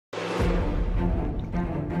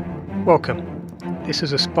Welcome. This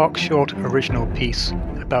is a Spark Short original piece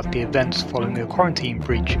about the events following a quarantine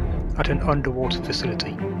breach at an underwater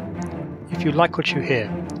facility. If you like what you hear,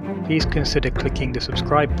 please consider clicking the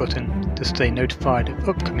subscribe button to stay notified of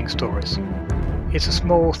upcoming stories. It's a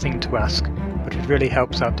small thing to ask, but it really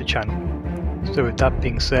helps out the channel. So with that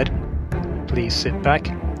being said, please sit back,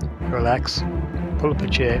 relax, pull up a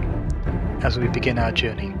chair as we begin our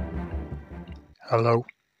journey. Hello?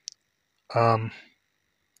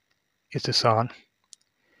 Is this on?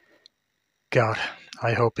 God,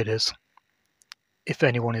 I hope it is. If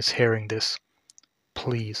anyone is hearing this,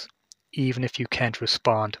 please, even if you can't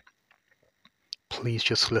respond, please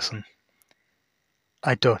just listen.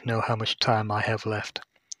 I don't know how much time I have left,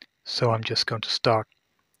 so I'm just going to start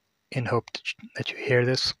in hope that you hear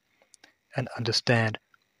this and understand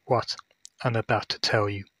what I'm about to tell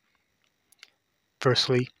you.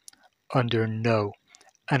 Firstly, under no,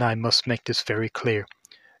 and I must make this very clear,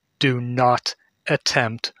 do not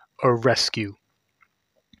attempt a rescue.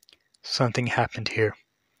 Something happened here.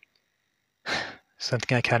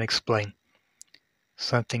 Something I can't explain.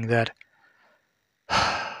 Something that...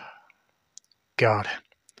 God,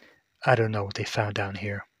 I don't know what they found down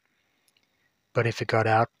here. But if it got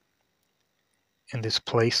out, in this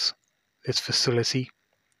place, this facility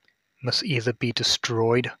must either be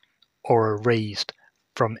destroyed or erased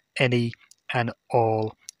from any and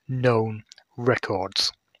all known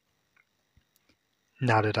records.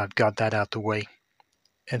 Now that I've got that out the way,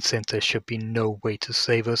 and since there should be no way to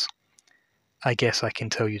save us, I guess I can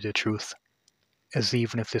tell you the truth, as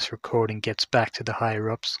even if this recording gets back to the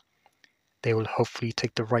higher-ups, they will hopefully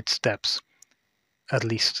take the right steps. At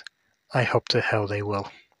least, I hope to hell they will,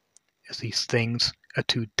 as these things are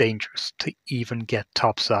too dangerous to even get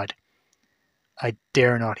topside. I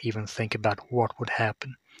dare not even think about what would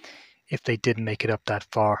happen if they did make it up that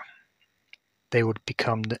far. They would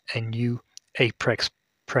become a new apex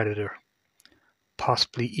predator,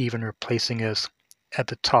 possibly even replacing us at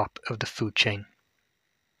the top of the food chain.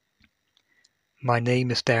 My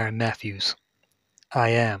name is Darren Matthews. I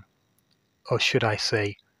am, or should I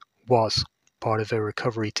say, was part of a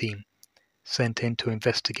recovery team sent in to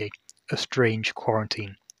investigate a strange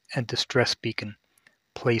quarantine and distress beacon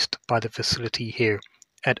placed by the facility here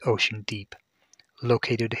at Ocean Deep,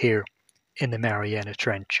 located here in the Mariana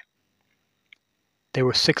Trench. There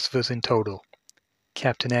were 6 of us in total: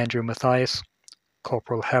 Captain Andrew Mathias,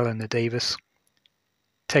 Corporal Helena Davis,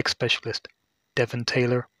 Tech Specialist Devon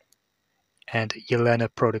Taylor, and Yelena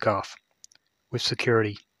Prodagoff, with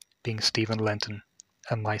security being Stephen Lenton,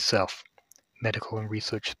 and myself, Medical and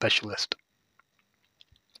Research Specialist.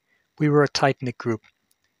 We were a tight-knit group.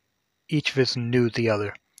 Each of us knew the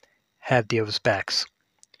other, had the other's backs.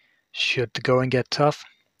 Should the going get tough,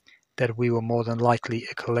 that we were more than likely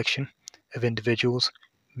a collection of individuals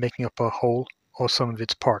making up a whole or some of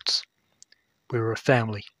its parts. We were a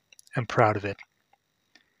family, and proud of it.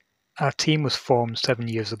 Our team was formed 7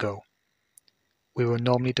 years ago. We were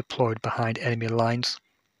normally deployed behind enemy lines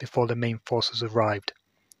before the main forces arrived.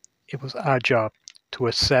 It was our job to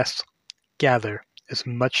assess, gather as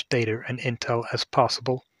much data and intel as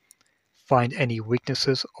possible, find any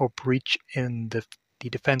weaknesses or breach in the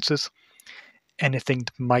defenses, anything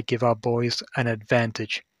that might give our boys an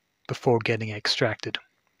advantage before getting extracted.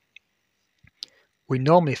 We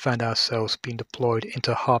normally found ourselves being deployed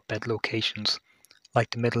into hotbed locations like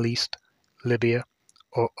the Middle East, Libya,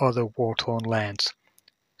 or other war-torn lands,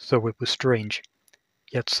 so it was strange,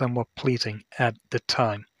 yet somewhat pleasing at the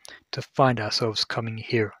time, to find ourselves coming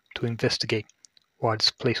here to investigate why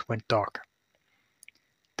this place went dark.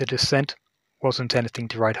 The descent wasn't anything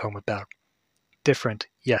to write home about. Different,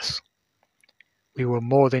 yes. We were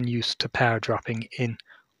more than used to paradropping in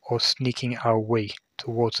or sneaking our way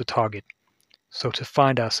towards the target, so to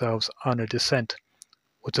find ourselves on a descent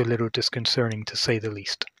was a little disconcerting to say the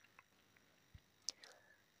least.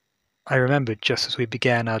 I remembered just as we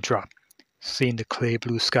began our drop, seeing the clear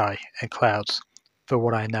blue sky and clouds for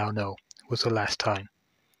what I now know was the last time.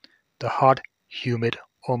 The hot, humid,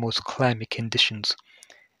 almost clammy conditions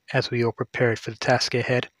as we all prepared for the task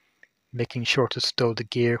ahead, making sure to stow the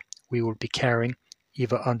gear we would be carrying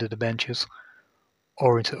either under the benches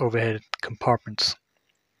or into overhead compartments.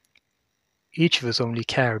 Each of us only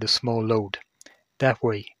carried a small load. That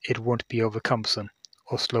way it wouldn't be overcumbersome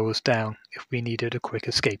or slow us down if we needed a quick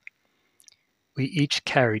escape. We each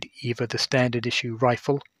carried either the standard issue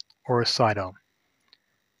rifle or a sidearm.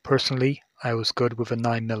 Personally, I was good with a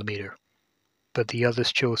 9mm, but the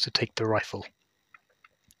others chose to take the rifle.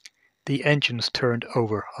 The engines turned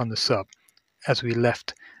over on the sub as we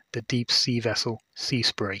left the deep sea vessel Sea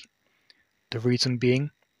Spray, the reason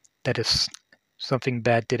being that a something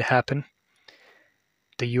bad did happen,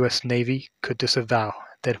 the US Navy could disavow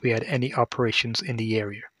that we had any operations in the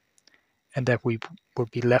area, and that we would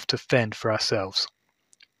be left to fend for ourselves,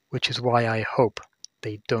 which is why I hope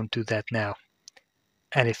they don't do that now.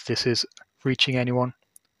 And if this is reaching anyone,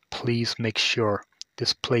 please make sure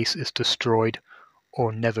this place is destroyed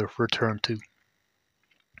or never returned to.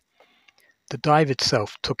 The dive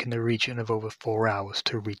itself took in the region of over 4 hours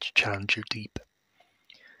to reach Challenger Deep,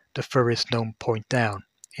 the furthest known point down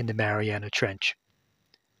in the Mariana Trench.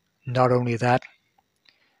 Not only that,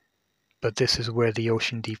 but this is where the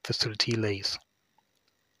Ocean Deep facility lays.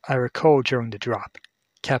 I recall during the drop,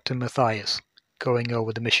 Captain Matthias going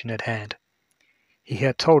over the mission at hand. He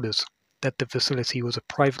had told us that the facility was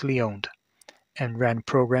privately owned and ran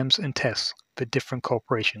programs and tests for different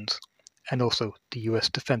corporations and also the US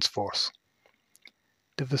Defense Force.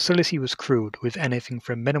 The facility was crewed with anything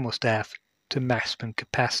from minimal staff to maximum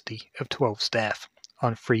capacity of 12 staff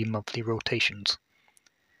on 3 monthly rotations.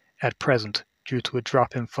 At present, due to a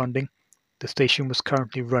drop in funding, the station was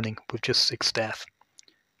currently running with just 6 staff,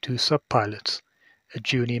 2 sub-pilots, a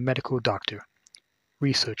junior medical doctor,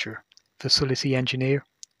 researcher, facility engineer,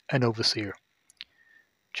 and overseer.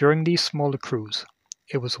 During these smaller crews,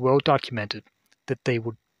 it was well documented that they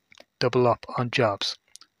would double up on jobs,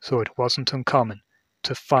 so it wasn't uncommon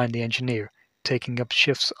to find the engineer taking up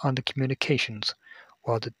shifts on the communications,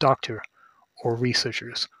 while the doctor or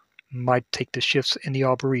researchers might take the shifts in the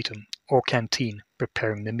arboretum or canteen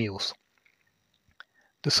preparing the meals.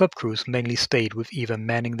 The subcrews mainly stayed with either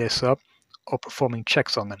manning their sub or performing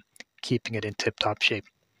checks on them, keeping it in tip-top shape.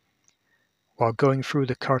 While going through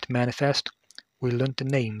the current manifest, we learned the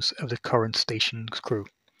names of the current station's crew.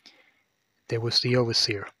 There was the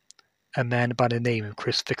overseer, a man by the name of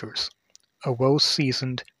Chris Vickers, a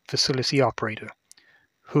well-seasoned facility operator,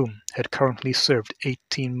 whom had currently served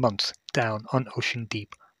 18 months down on Ocean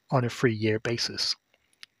Deep on a 3-year basis.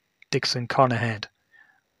 Dixon Conahan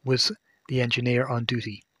was the engineer on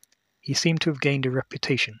duty. He seemed to have gained a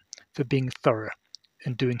reputation for being thorough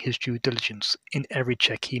and doing his due diligence in every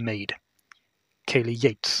check he made. Kaylee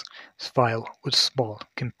Yates' file was small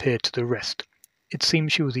compared to the rest. It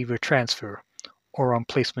seemed she was either a transfer or on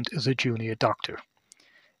placement as a junior doctor,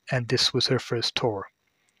 and this was her first tour.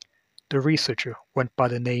 The researcher went by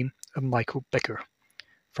the name of Michael Becker.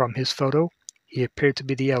 From his photo, he appeared to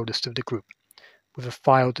be the eldest of the group, with a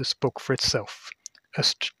file that spoke for itself, a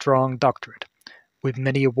strong doctorate, with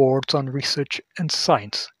many awards on research and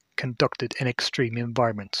science conducted in extreme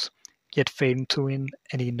environments, yet failing to win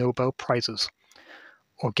any Nobel Prizes,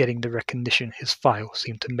 or getting the recognition his file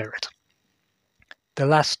seemed to merit. The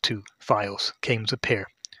last 2 files came as a pair,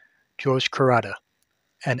 George Carrada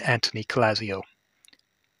and Anthony Calazio,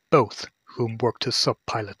 both whom worked as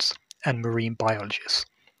sub-pilots and marine biologists.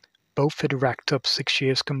 Both had racked up 6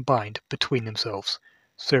 years combined between themselves,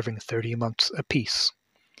 serving 30 months apiece.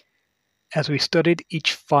 As we studied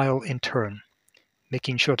each file in turn,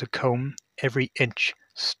 making sure to comb every inch,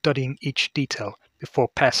 studying each detail before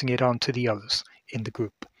passing it on to the others in the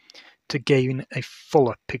group, to gain a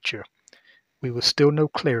fuller picture, we were still no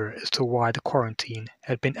clearer as to why the quarantine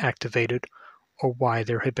had been activated or why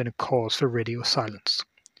there had been a cause for radio silence.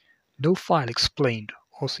 No file explained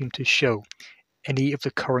or seemed to show any of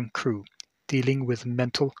the current crew dealing with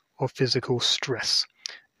mental or physical stress.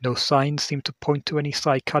 No signs seemed to point to any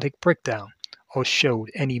psychotic breakdown or showed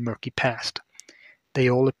any murky past. They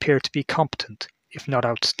all appeared to be competent, if not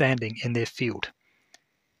outstanding, in their field.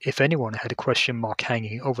 If anyone had a question mark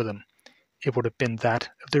hanging over them, it would have been that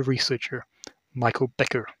of the researcher, Michael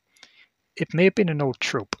Becker. It may have been an old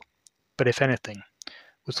trope, but if anything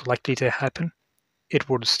was likely to happen, it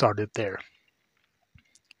would have started there.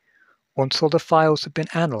 Once all the files had been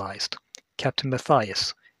analyzed, Captain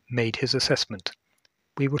Matthias made his assessment.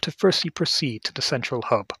 We were to firstly proceed to the central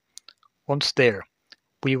hub. Once there,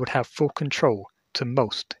 we would have full control to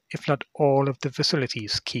most, if not all, of the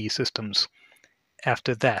facility's key systems.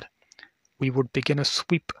 After that, we would begin a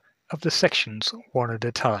sweep of the sections one at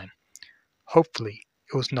a time. Hopefully,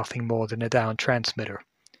 it was nothing more than a down transmitter,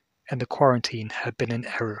 and the quarantine had been an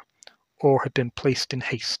error, or had been placed in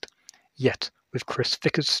haste. Yet, with Chris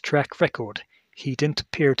Vickers' track record, he didn't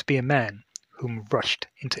appear to be a man whom rushed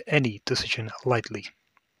into any decision lightly.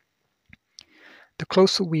 The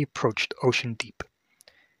closer we approached Ocean Deep,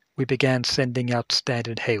 we began sending out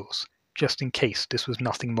standard hails, just in case this was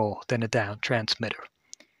nothing more than a down transmitter.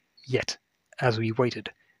 Yet, as we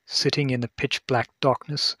waited, sitting in the pitch-black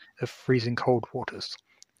darkness of freezing cold waters,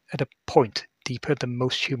 at a point deeper than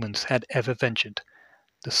most humans had ever ventured,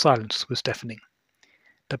 the silence was deafening.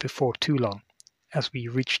 That before too long, as we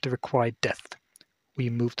reached the required depth, we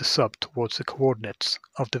moved the sub towards the coordinates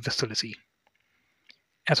of the facility.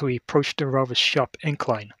 As we approached the rather sharp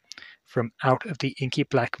incline from out of the inky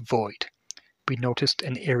black void, we noticed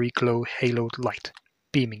an eerie glow haloed light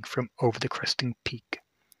beaming from over the cresting peak.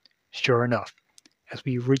 Sure enough, as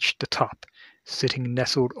we reached the top, sitting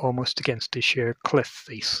nestled almost against the sheer cliff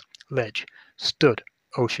face ledge, stood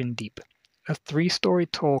Ocean Deep, a 3-story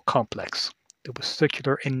tall complex that was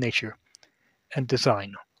circular in nature and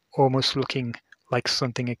design, almost looking like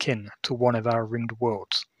something akin to one of our ringed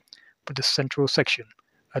worlds, with the central section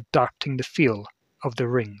adopting the feel of the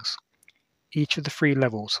rings. Each of the 3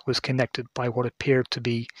 levels was connected by what appeared to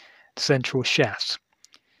be central shafts.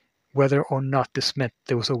 Whether or not this meant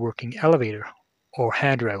there was a working elevator or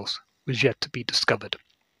handrails was yet to be discovered.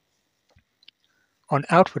 On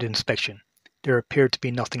outward inspection, there appeared to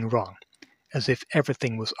be nothing wrong, as if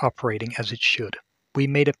everything was operating as it should. We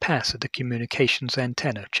made a pass at the communications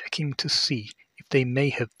antenna, checking to see if they may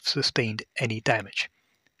have sustained any damage,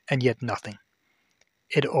 and yet nothing.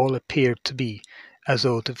 It all appeared to be as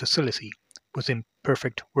though the facility was in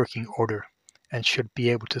perfect working order and should be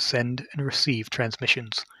able to send and receive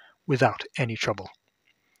transmissions without any trouble.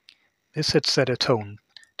 This had set a tone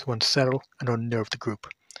to unsettle and unnerve the group,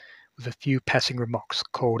 with a few passing remarks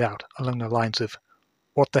called out along the lines of,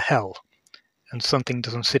 "What the hell?" and "Something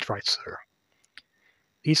doesn't sit right, sir."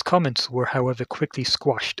 These comments were however quickly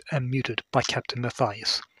squashed and muted by Captain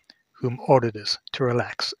Matthias, whom ordered us to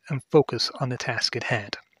relax and focus on the task at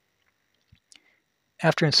hand.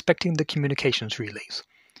 After inspecting the communications relays,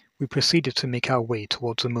 we proceeded to make our way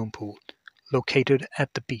towards the moon pool, located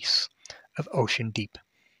at the base of Ocean Deep.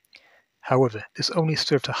 However, this only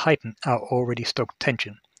served to heighten our already stoked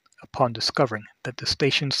tension upon discovering that the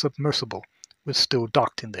station's submersible was still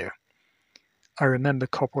docked in there. I remember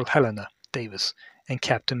Corporal Helena Davis and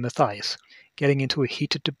Captain Matthias getting into a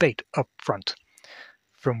heated debate up front.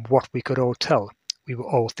 From what we could all tell, we were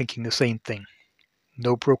all thinking the same thing.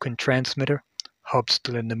 No broken transmitter, hub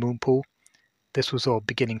still in the moon pool. This was all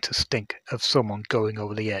beginning to stink of someone going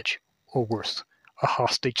over the edge, or worse, a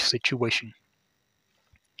hostage situation.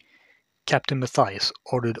 Captain Matthias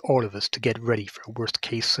ordered all of us to get ready for a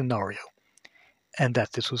worst-case scenario, and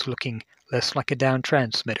that this was looking less like a down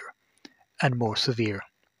transmitter and more severe.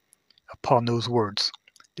 Upon those words,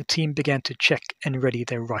 the team began to check and ready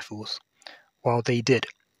their rifles. While they did,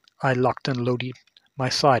 I locked and loaded my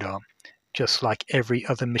sidearm, just like every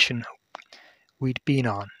other mission we'd been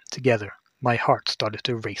on together. My heart started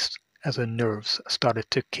to race as the nerves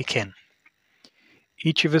started to kick in.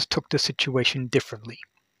 Each of us took the situation differently.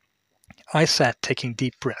 I sat taking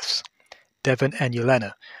deep breaths. Devon and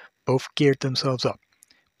Yelena both geared themselves up,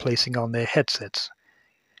 placing on their headsets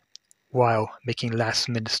while making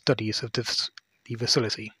last-minute studies of the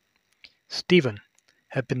facility. Stephen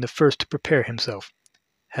had been the first to prepare himself,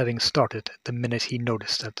 having started the minute he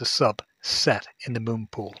noticed that the sub sat in the moon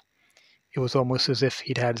pool. It was almost as if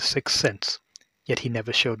he'd had a sixth sense, yet he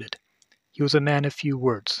never showed it. He was a man of few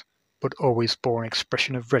words, but always bore an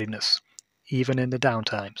expression of readiness, even in the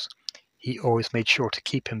downtimes. He always made sure to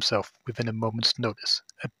keep himself within a moment's notice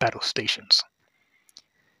at battle stations.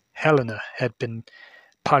 Helena had been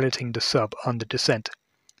piloting the sub on the descent,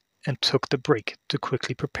 and took the break to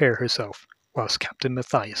quickly prepare herself, whilst Captain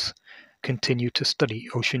Matthias continued to study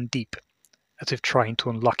Ocean Deep, as if trying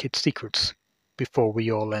to unlock its secrets before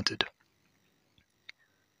we all entered.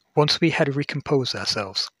 Once we had recomposed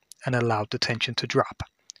ourselves and allowed the tension to drop,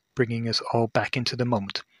 bringing us all back into the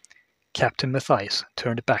moment, Captain Matthias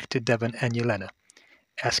turned back to Devon and Yelena,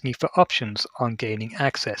 asking for options on gaining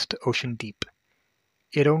access to Ocean Deep.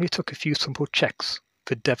 It only took a few simple checks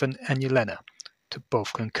for Devon and Yelena to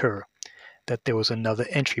both concur that there was another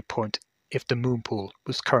entry point if the moon pool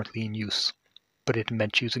was currently in use, but it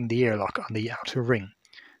meant using the airlock on the outer ring,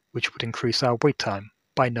 which would increase our wait time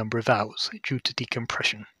by a number of hours due to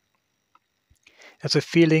decompression. As a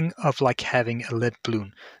feeling of like having a lead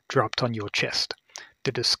balloon dropped on your chest,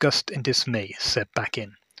 the disgust and dismay set back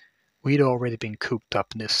in. We'd already been cooped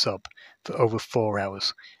up in this sub for over 4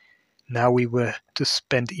 hours. Now we were to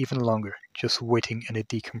spend even longer just waiting in a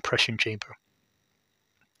decompression chamber.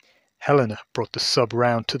 Helena brought the sub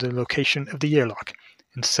round to the location of the airlock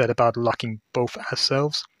and set about locking both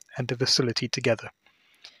ourselves and the facility together.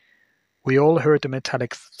 We all heard the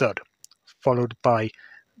metallic thud, followed by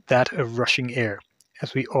that of rushing air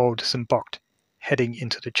as we all disembarked, heading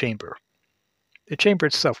into the chamber. The chamber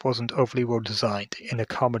itself wasn't overly well designed in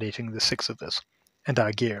accommodating the 6 of us and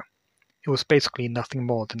our gear. It was basically nothing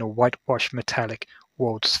more than a whitewashed metallic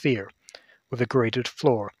walled sphere with a graded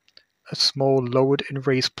floor, a small lowered and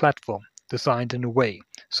raised platform designed in a way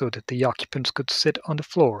so that the occupants could sit on the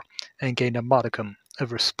floor and gain a modicum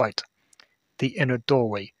of respite. The inner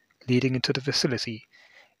doorway leading into the facility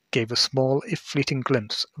gave a small if fleeting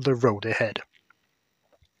glimpse of the road ahead.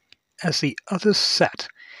 As the others sat,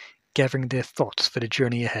 gathering their thoughts for the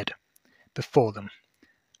journey ahead, before them,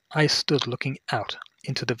 I stood looking out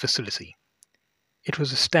into the facility. It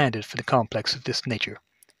was a standard for the complex of this nature,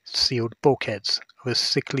 sealed bulkheads of a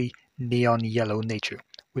sickly neon yellow nature,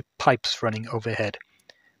 with pipes running overhead.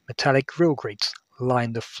 Metallic grill grates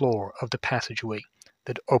lined the floor of the passageway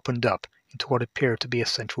that opened up into what appeared to be a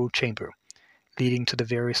central chamber, leading to the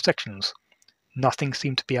various sections. Nothing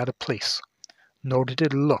seemed to be out of place, nor did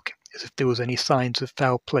it look as if there was any signs of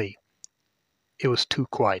foul play. It was too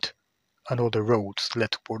quiet, and all the roads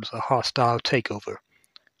led towards a hostile takeover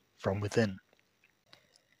from within.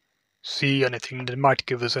 "See anything that might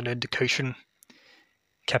give us an indication?"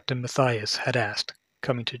 Captain Matthias had asked,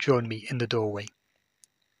 coming to join me in the doorway.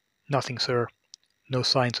 "Nothing, sir. No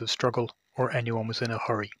signs of struggle, or anyone was in a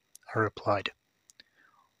hurry," I replied.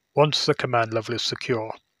 "Once the command level is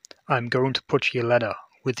secure, I am going to put Yelena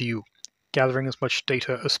with you, gathering as much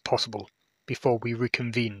data as possible before we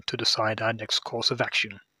reconvene to decide our next course of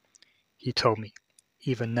action," he told me.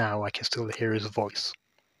 Even now I can still hear his voice.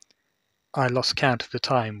 I lost count of the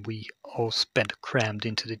time we all spent crammed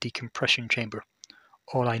into the decompression chamber.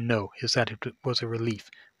 All I know is that it was a relief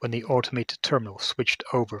when the automated terminal switched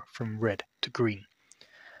over from red to green.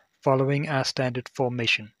 Following our standard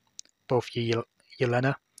formation, both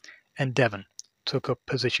Yelena and Devon took up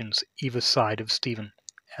positions either side of Stephen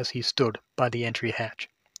as he stood by the entry hatch.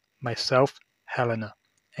 Myself, Helena,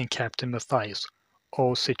 and Captain Matthias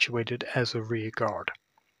all situated as a rear guard.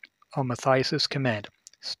 On Matthias's command,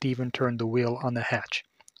 Stephen turned the wheel on the hatch,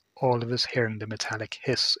 all of us hearing the metallic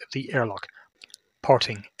hiss of the airlock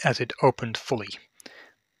parting as it opened fully.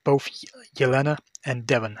 Both Yelena and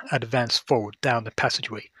Devon advanced forward down the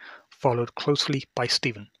passageway, followed closely by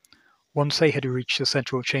Stephen. Once they had reached the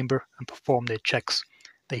central chamber and performed their checks,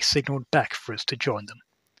 they signaled back for us to join them.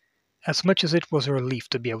 As much as it was a relief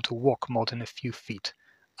to be able to walk more than a few feet,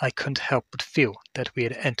 I couldn't help but feel that we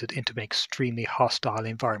had entered into an extremely hostile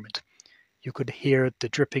environment. You could hear the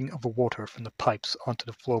dripping of water from the pipes onto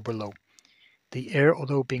the floor below. The air,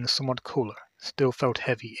 although being somewhat cooler, still felt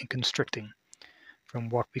heavy and constricting. From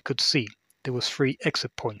what we could see, there was 3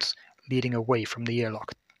 exit points leading away from the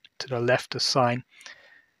airlock. To the left, a sign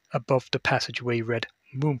above the passageway read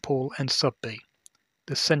Moonpool and Subbay.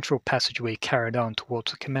 The central passageway carried on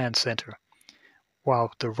towards the command center,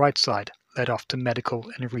 while the right side led off to medical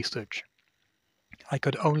and research. I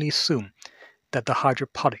could only assume that the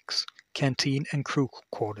hydroponics, canteen, and crew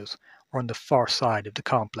quarters were on the far side of the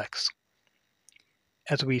complex.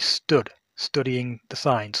 As we stood studying the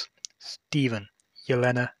signs, Stephen,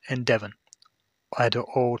 Yelena, and Devon had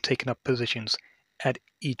all taken up positions at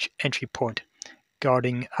each entry point,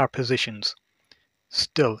 guarding our positions.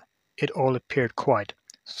 Still, it all appeared quiet,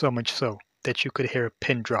 so much so that you could hear a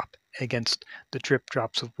pin drop against the drip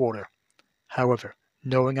drops of water. However,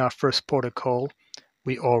 knowing our first protocol,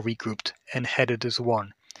 we all regrouped and headed as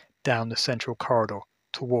one down the central corridor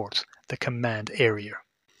towards the command area.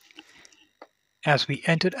 As we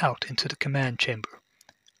entered out into the command chamber,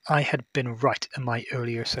 I had been right in my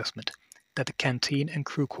earlier assessment that the canteen and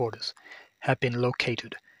crew quarters had been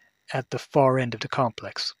located at the far end of the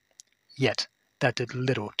complex. Yet, that did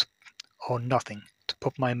little or nothing to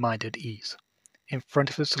put my mind at ease. In front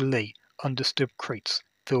of us lay undisturbed crates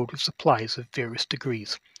filled with supplies of various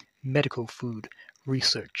degrees, medical food,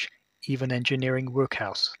 research, even engineering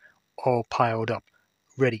workhouses, all piled up,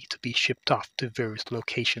 ready to be shipped off to various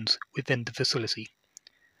locations within the facility.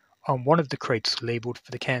 On one of the crates labeled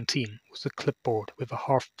for the canteen was a clipboard with a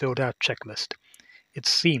half-filled-out checklist. It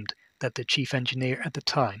seemed that the chief engineer at the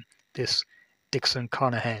time, this Dixon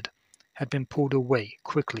Conahan, had been pulled away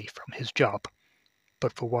quickly from his job,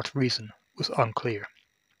 but for what reason was unclear.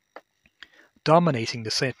 Dominating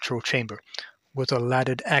the central chamber was a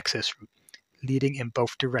laddered access route leading in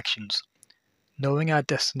both directions. Knowing our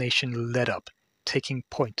destination led up, taking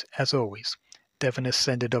point as always, Devon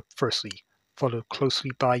ascended up firstly, followed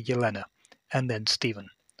closely by Yelena, and then Stephen.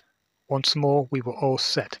 Once more we were all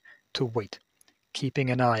set to wait,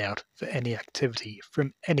 keeping an eye out for any activity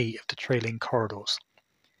from any of the trailing corridors.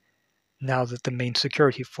 Now that the main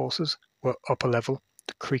security forces were upper level,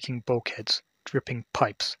 the creaking bulkheads, dripping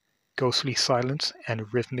pipes, ghostly silence,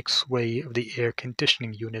 and rhythmic sway of the air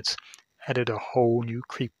conditioning units added a whole new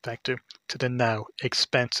creep factor to the now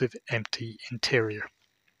expansive, empty interior.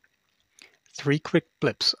 3 quick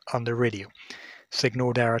blips on the radio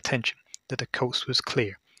signaled our attention that the coast was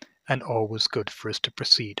clear and all was good for us to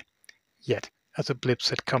proceed. Yet, as the blips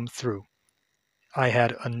had come through, I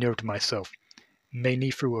had unnerved myself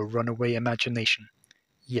mainly through a runaway imagination.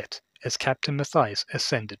 Yet, as Captain Matthias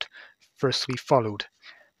ascended, firstly followed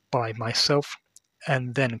by myself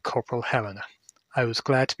and then Corporal Helena, I was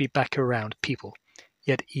glad to be back around people,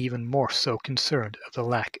 yet even more so concerned of the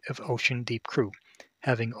lack of Ocean Deep crew,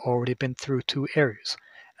 having already been through 2 areas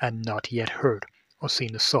and not yet heard or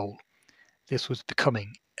seen a soul. This was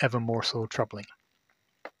becoming ever more so troubling.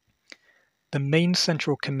 The main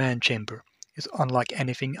central command chamber is unlike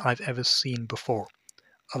anything I've ever seen before.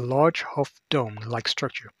 A large half-dome-like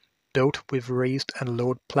structure built with raised and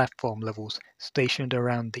lowered platform levels stationed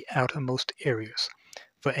around the outermost areas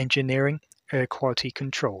for engineering, air quality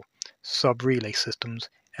control, sub-relay systems,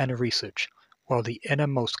 and research, while the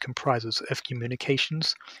innermost comprises of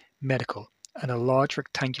communications, medical, and a large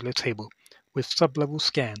rectangular table with sub-level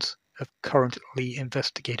scans of currently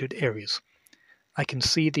investigated areas. I can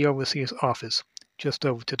see the overseer's office just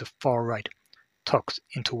over to the far right, tucked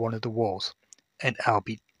into one of the walls, and I'll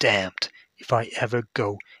be damned if I ever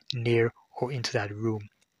go near or into that room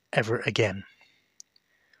ever again.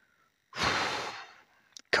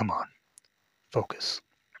 Come on, focus.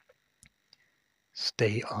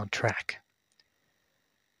 Stay on track.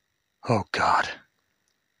 Oh God,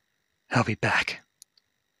 I'll be back.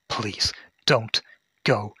 Please don't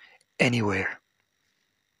go anywhere.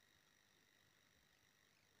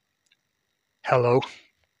 Hello?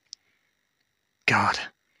 God,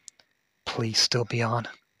 please still be on.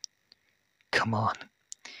 Come on,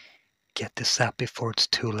 get this out before it's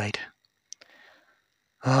too late.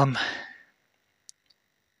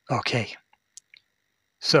 Okay.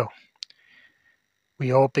 So,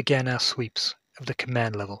 we all began our sweeps of the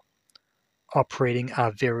command level, operating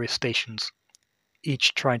our various stations,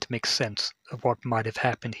 each trying to make sense of what might have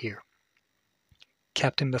happened here.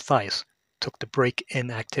 Captain Matthias took the break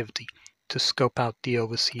in activity to scope out the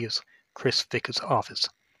overseer's Chris Vickers' office.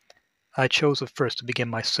 I chose at first to begin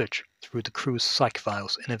my search through the crew's psych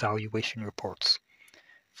files and evaluation reports.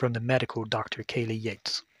 From the medical Dr. Kaylee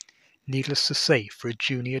Yates. Needless to say, for a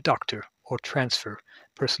junior doctor or transfer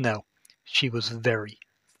personnel, she was very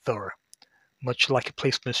thorough, much like a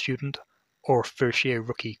placement student or first-year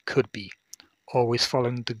rookie could be, always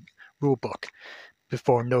following the rulebook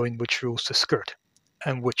before knowing which rules to skirt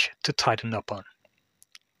and which to tighten up on.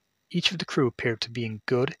 Each of the crew appeared to be in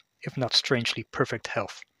good, if not strangely perfect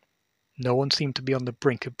health. No one seemed to be on the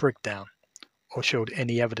brink of breakdown, or showed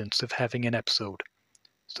any evidence of having an episode.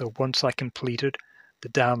 So once I completed the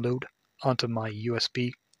download onto my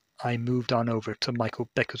USB, I moved on over to Michael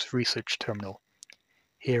Becker's research terminal.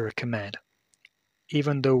 Here a command.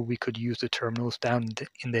 Even though we could use the terminals down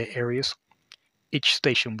in their areas, each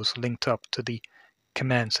station was linked up to the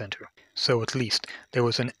command center, so at least there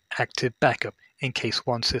was an active backup in case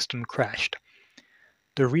one system crashed.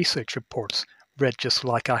 The research reports read just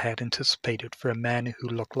like I had anticipated for a man who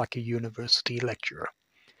looked like a university lecturer,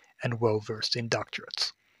 and well-versed in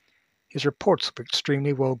doctorates. His reports were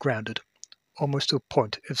extremely well-grounded, almost to a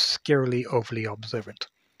point of scarily overly observant.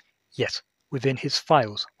 Yet, within his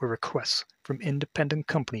files were requests from independent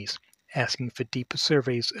companies asking for deeper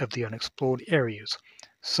surveys of the unexplored areas,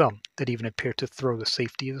 some that even appeared to throw the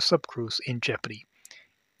safety of the subcrews in jeopardy,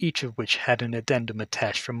 each of which had an addendum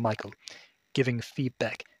attached from Michael, giving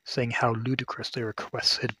feedback saying how ludicrous their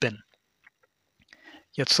requests had been.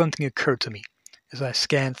 Yet something occurred to me as I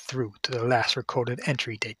scanned through to the last recorded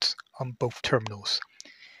entry dates on both terminals.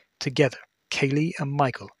 Together, Kaylee and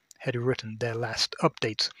Michael had written their last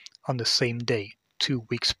updates on the same day, 2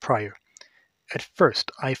 weeks prior. At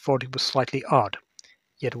first, I thought it was slightly odd,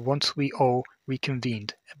 yet once we all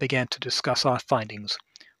reconvened and began to discuss our findings,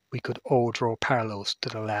 we could all draw parallels to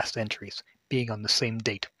the last entries being on the same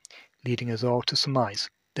date, leading us all to surmise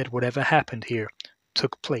that whatever happened here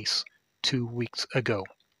took place 2 weeks ago.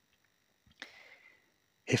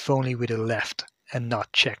 If only we'd have left and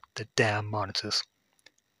not checked the damn monitors.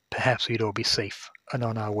 Perhaps we'd all be safe and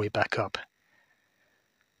on our way back up.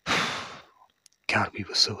 God, we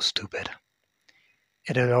were so stupid.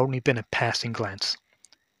 It had only been a passing glance,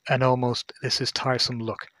 and almost this is tiresome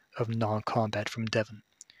look of non-combat from Devon,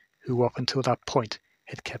 who up until that point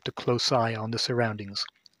had kept a close eye on the surroundings,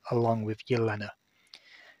 along with Yelena.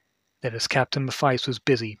 That as Captain Matthias was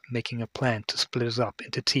busy making a plan to split us up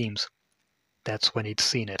into teams, that's when he'd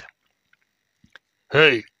seen it.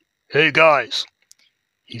 Hey guys,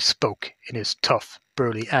 he spoke in his tough,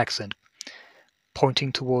 burly accent,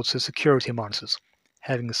 pointing towards the security monitors,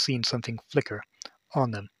 having seen something flicker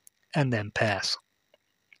on them and then pass.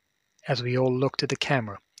 As we all looked at the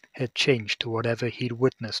camera, it had changed to whatever he'd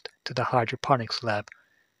witnessed to the hydroponics lab.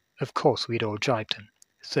 Of course we'd all jibed him,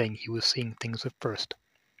 saying he was seeing things at first.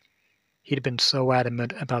 He'd been so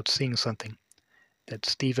adamant about seeing something, that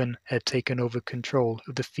Stephen had taken over control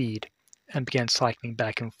of the feed and began cycling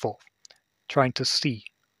back and forth, trying to see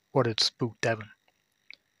what had spooked Devon.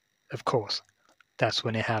 Of course, that's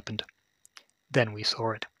when it happened. Then we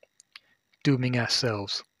saw it, dooming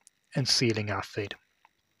ourselves and sealing our fate.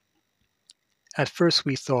 At first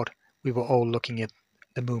we thought we were all looking at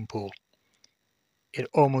the moon pool. It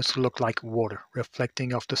almost looked like water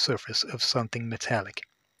reflecting off the surface of something metallic.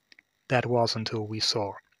 That was until we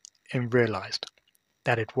saw and realized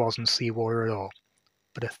that it wasn't seawater at all,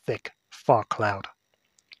 but a thick fog cloud.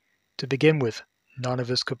 To begin with, none of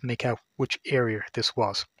us could make out which area this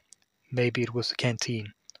was. Maybe it was the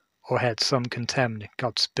canteen, or had some contaminant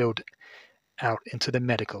got spilled out into the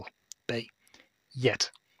medical bay. Yet,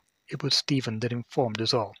 it was Stephen that informed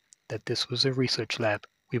us all that this was a research lab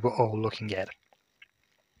we were all looking at.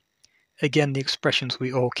 Again, the expressions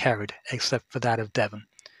we all carried, except for that of Devon,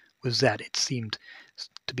 was that it seemed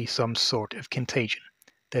to be some sort of contagion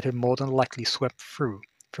that had more than likely swept through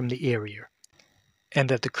from the area, and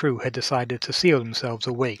that the crew had decided to seal themselves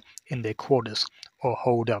away in their quarters or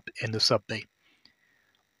holed up in the subbay.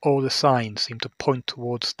 All the signs seemed to point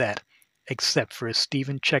towards that, except for as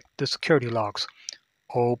Stephen checked the security logs,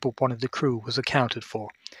 all but one of the crew was accounted for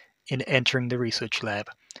in entering the research lab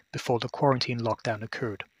before the quarantine lockdown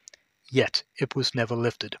occurred. Yet it was never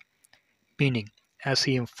lifted, meaning, as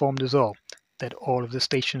he informed us all, that all of the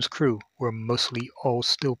station's crew were mostly all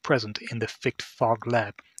still present in the thick fog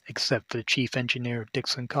lab, except for the chief engineer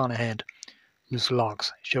Dixon Carnahan, whose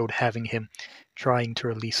logs showed having him trying to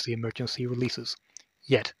release the emergency releases,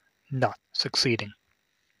 yet not succeeding.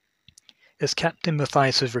 As Captain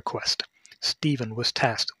Matthias's request, Stephen was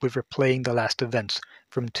tasked with replaying the last events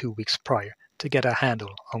from 2 weeks prior to get a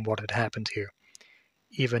handle on what had happened here.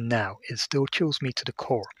 Even now, it still chills me to the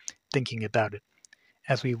core thinking about it,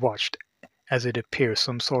 as we watched as it appears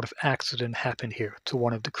some sort of accident happened here to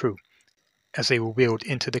one of the crew, as they were wheeled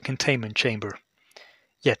into the containment chamber.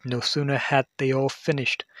 Yet no sooner had they all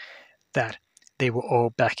finished that, they were all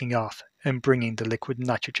backing off and bringing the liquid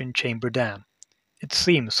nitrogen chamber down. It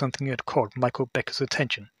seemed something had caught Michael Becker's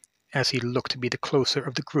attention, as he looked to be the closer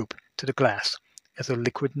of the group to the glass, as the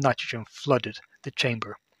liquid nitrogen flooded the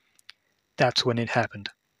chamber. That's when it happened,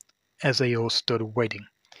 as they all stood waiting,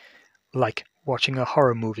 like watching a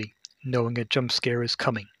horror movie, knowing a jump scare is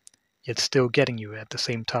coming, yet still getting you at the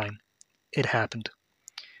same time. It happened.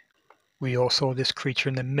 We all saw this creature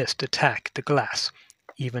in the mist attack the glass.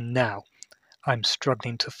 Even now, I'm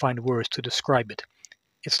struggling to find words to describe it.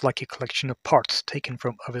 It's like a collection of parts taken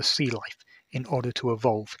from other sea life in order to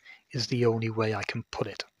evolve, is the only way I can put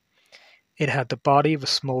it. It had the body of a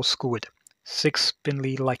small squid, 6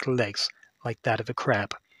 spindly-like legs like that of a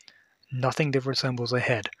crab. Nothing that resembles a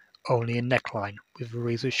head, only a neckline with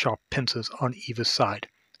razor-sharp pincers on either side,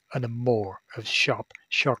 and a more of sharp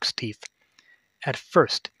shark's teeth. At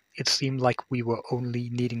first, it seemed like we were only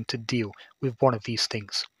needing to deal with one of these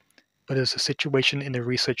things, but as the situation in the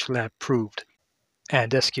research lab proved,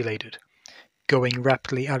 and escalated, going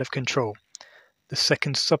rapidly out of control, the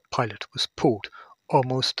second sub-pilot was pulled,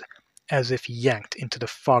 almost as if yanked into the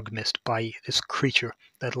fog mist by this creature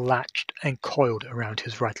that latched and coiled around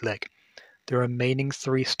his right leg. The remaining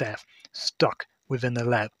 3 staff, stuck within the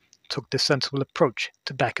lab, took the sensible approach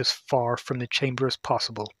to back as far from the chamber as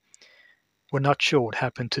possible. We're not sure what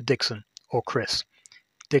happened to Dixon or Chris.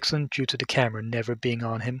 Dixon due to the camera never being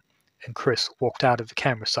on him, and Chris walked out of the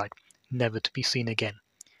camera sight, never to be seen again.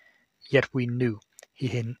 Yet we knew he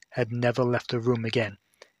had never left the room again.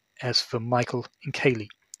 As for Michael and Kaylee,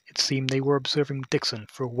 it seemed they were observing Dixon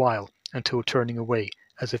for a while until turning away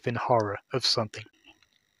as if in horror of something.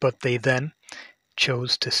 But they then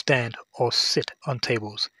chose to stand or sit on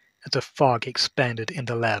tables as the fog expanded in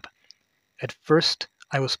the lab. At first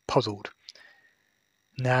I was puzzled.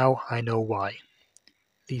 Now I know why.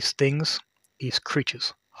 These things, these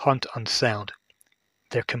creatures, hunt on sound.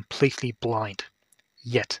 They're completely blind,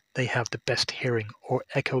 yet they have the best hearing or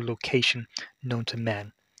echolocation known to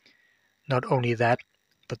man. Not only that,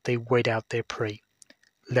 but they wait out their prey,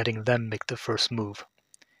 letting them make the first move.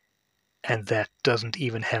 And that doesn't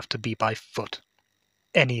even have to be by foot.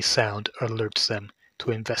 Any sound alerts them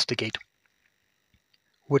to investigate.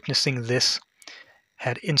 Witnessing this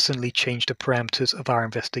had instantly changed the parameters of our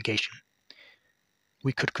investigation.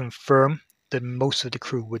 We could confirm that most of the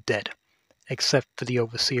crew were dead, except for the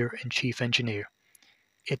overseer and chief engineer.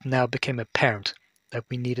 It now became apparent that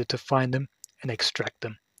we needed to find them and extract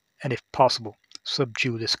them, and if possible,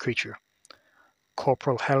 subdue this creature.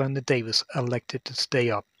 Corporal Helena Davis elected to stay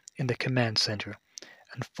up in the command center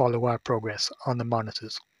and follow our progress on the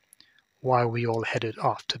monitors, while we all headed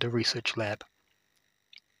off to the research lab.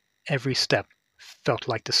 Every step felt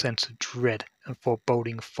like the sense of dread and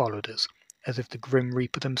foreboding followed us, as if the Grim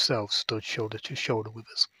Reaper themselves stood shoulder to shoulder with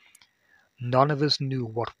us. None of us knew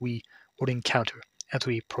what we would encounter as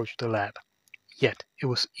we approached the lab, yet it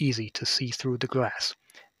was easy to see through the glass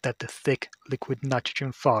that the thick liquid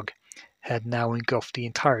nitrogen fog had now engulfed the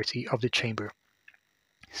entirety of the chamber.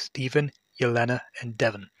 Stephen, Yelena, and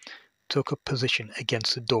Devon took up position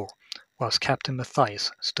against the door, whilst Captain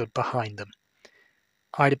Matthias stood behind them.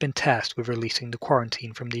 I'd been tasked with releasing the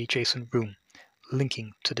quarantine from the adjacent room,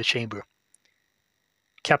 linking to the chamber.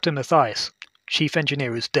 "Captain Matthias, Chief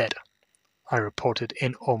Engineer is dead," I reported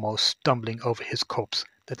in almost stumbling over his corpse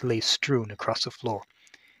that lay strewn across the floor,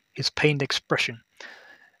 his pained expression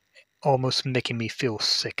almost making me feel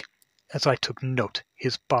sick. As I took note,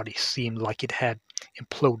 his body seemed like it had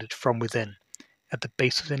imploded from within, at the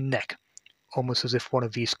base of the neck, almost as if one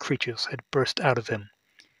of these creatures had burst out of him.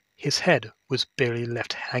 His head was barely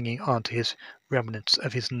left hanging onto his remnants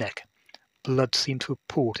of his neck. Blood seemed to have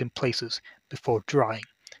pooled in places before drying,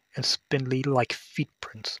 and spindly like feet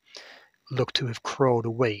prints looked to have crawled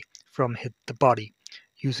away from the body,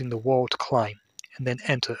 using the wall to climb and then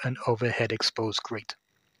enter an overhead exposed grate.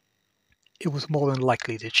 It was more than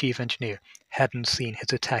likely the chief engineer hadn't seen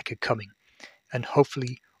his attacker coming, and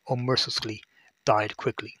hopefully or mercilessly died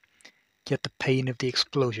quickly. Yet the pain of the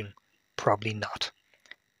explosion, probably not.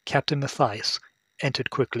 Captain Matthias entered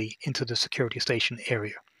quickly into the security station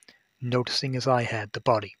area, noticing as I had the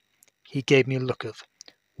body. He gave me a look of,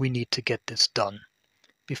 "We need to get this done,"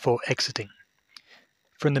 before exiting.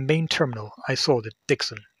 From the main terminal, I saw that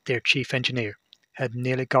Dixon, their chief engineer, had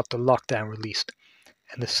nearly got the lockdown released,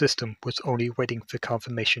 and the system was only waiting for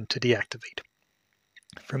confirmation to deactivate.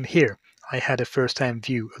 From here, I had a first-hand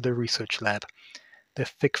view of the research lab. The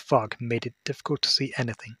thick fog made it difficult to see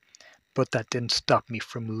anything, but that didn't stop me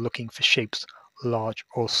from looking for shapes, large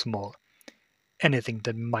or small. Anything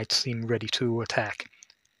that might seem ready to attack,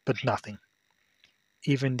 but nothing.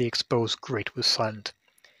 Even the exposed grate was silent.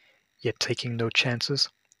 Yet taking no chances,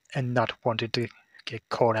 and not wanting to get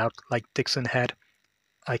caught out like Dixon had,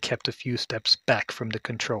 I kept a few steps back from the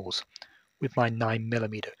controls, with my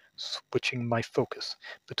 9mm switching my focus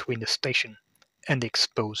between the station and the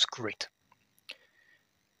exposed grate.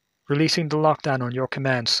 "Releasing the lockdown on your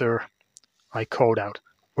command, sir," I called out,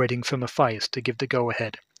 waiting for Matthias to give the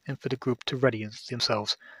go-ahead and for the group to ready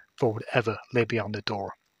themselves for whatever lay beyond the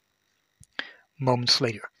door. Moments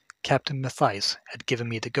later, Captain Matthias had given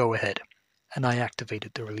me the go-ahead, and I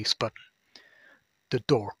activated the release button. The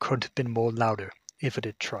door couldn't have been more louder if it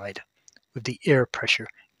had tried, with the air pressure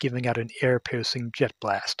giving out an air-piercing jet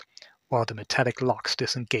blast, while the metallic locks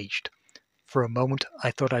disengaged. For a moment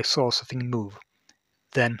I thought I saw something move.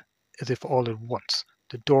 Then, as if all at once,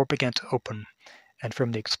 the door began to open, and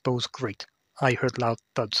from the exposed grate I heard loud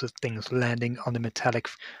thuds of things landing on the metallic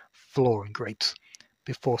flooring grates,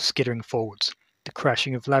 before skittering forwards, the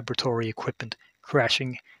crashing of laboratory equipment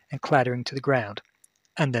crashing and clattering to the ground,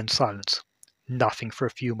 and then silence. Nothing for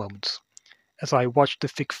a few moments, as I watched the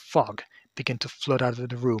thick fog begin to flood out of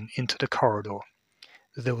the room into the corridor.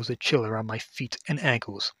 There was a chill around my feet and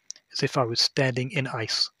ankles, as if I was standing in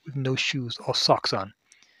ice with no shoes or socks on.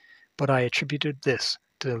 But I attributed this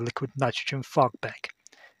to the liquid nitrogen fog bank,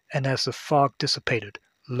 and as the fog dissipated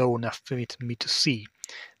low enough for me to see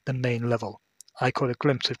the main level, I caught a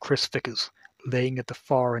glimpse of Chris Vickers laying at the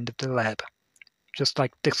far end of the lab. Just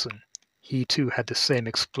like Dixon, he too had the same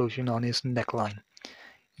explosion on his neckline,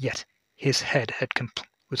 yet his head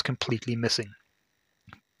was completely missing.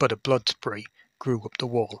 But a blood spray grew up the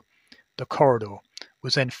wall. The corridor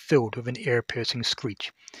was then filled with an air-piercing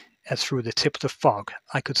screech, as through the tip of the fog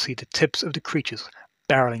I could see the tips of the creatures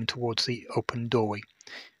barreling towards the open doorway.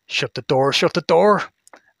 "Shut the door! Shut the door!"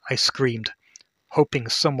 I screamed, hoping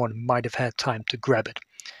someone might have had time to grab it,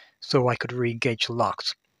 so I could re-engage the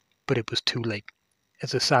locks. But it was too late,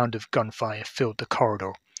 as the sound of gunfire filled the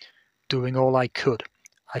corridor. Doing all I could,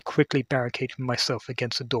 I quickly barricaded myself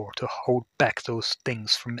against the door to hold back those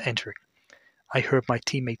things from entering. I heard my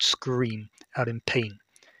teammates scream out in pain,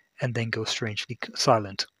 and then go strangely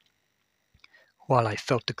silent, while I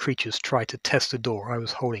felt the creatures try to test the door I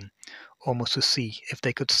was holding, almost to see if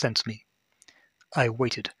they could sense me. I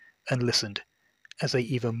waited and listened, as they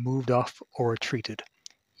either moved off or retreated,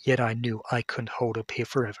 yet I knew I couldn't hold up here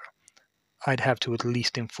forever. I'd have to at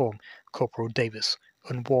least inform Corporal Davis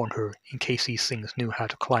and warn her in case these things knew how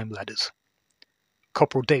to climb ladders.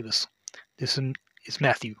 "Corporal Davis, this is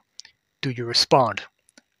Matthew. Do you respond?"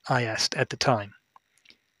 I asked at the time.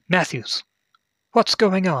 "Matthews, what's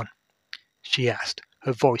going on?" she asked,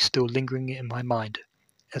 her voice still lingering in my mind,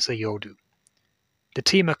 as they all do. "The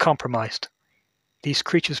team are compromised. These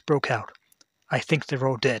creatures broke out. I think they're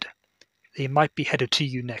all dead. They might be headed to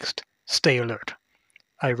you next. Stay alert.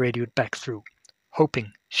 I radioed back through,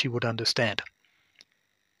 hoping she would understand.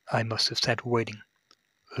 I must have sat waiting,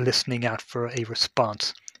 listening out for a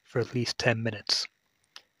response for at least 10 minutes.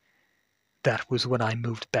 That was when I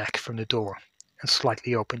moved back from the door and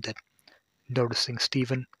slightly opened it, noticing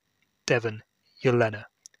Stephen, Devon, Yelena,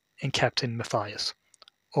 and Captain Matthias,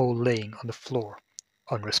 all laying on the floor,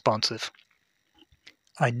 unresponsive.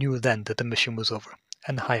 I knew then that the mission was over,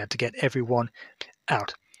 and I had to get everyone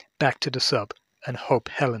out, back to the sub, and hope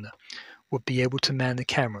Helena would be able to man the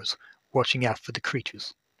cameras, watching out for the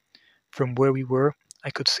creatures. From where we were, I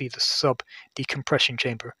could see the sub decompression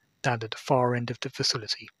chamber down at the far end of the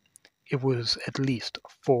facility. It was at least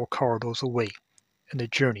 4 corridors away, and the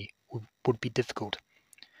journey would be difficult.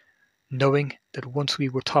 Knowing that once we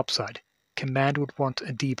were topside, Command would want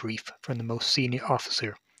a debrief from the most senior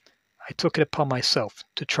officer, I took it upon myself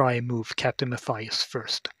to try and move Captain Matthias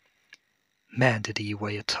first. Man, did he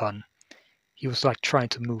weigh a ton. He was like trying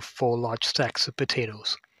to move 4 large sacks of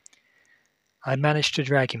potatoes. I managed to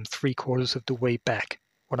drag him 3/4 of the way back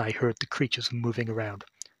when I heard the creatures moving around,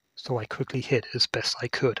 so I quickly hid as best I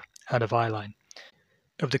could, out of eyeline,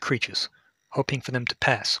 of the creatures, hoping for them to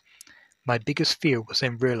pass. My biggest fear was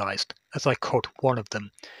then realized as I caught one of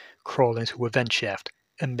them crawl into a vent shaft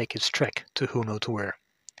and make its trek to who knows where.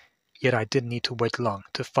 Yet I didn't need to wait long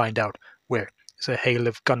to find out where, as a hail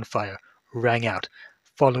of gunfire rang out,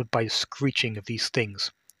 followed by the screeching of these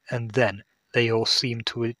things, and then they all seemed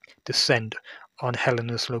to descend on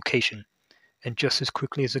Helena's location, and just as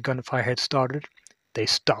quickly as the gunfire had started, they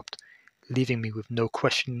stopped, leaving me with no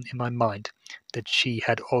question in my mind that she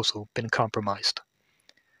had also been compromised.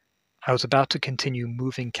 I was about to continue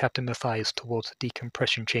moving Captain Matthias towards the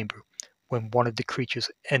decompression chamber when one of the creatures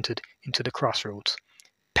entered into the crossroads.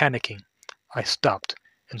 Panicking, I stopped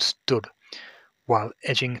and stood while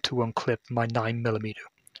edging to unclip my 9mm,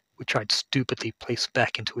 which I'd stupidly placed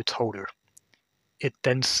back into its holder. It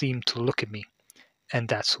then seemed to look at me, and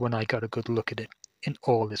that's when I got a good look at it in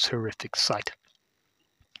all its horrific sight.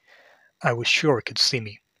 I was sure it could see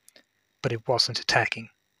me, but it wasn't attacking.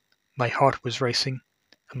 My heart was racing,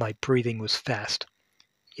 and my breathing was fast,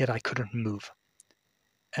 yet I couldn't move.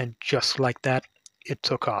 And just like that, it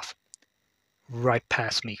took off, right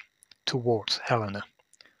past me, towards Helena.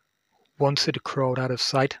 Once it had crawled out of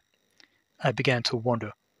sight, I began to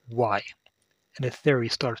wonder why, and a theory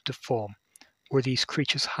started to form. Were these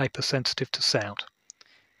creatures hypersensitive to sound?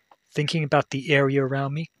 Thinking about the area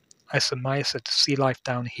around me, I surmised that the sea life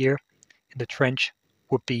down here in the trench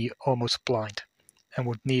would be almost blind, and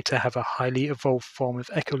would need to have a highly evolved form of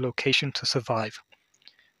echolocation to survive.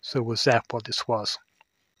 So was that what this was?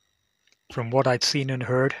 From what I'd seen and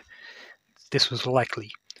heard, this was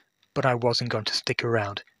likely, but I wasn't going to stick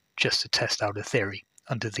around just to test out a theory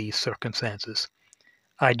under these circumstances.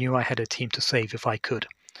 I knew I had a team to save if I could.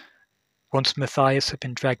 Once Matthias had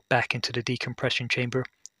been dragged back into the decompression chamber,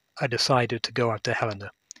 I decided to go out to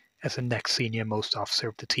Helena as the next senior-most officer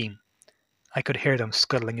of the team. I could hear them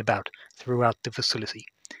scuttling about throughout the facility.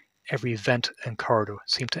 Every vent and corridor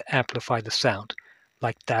seemed to amplify the sound,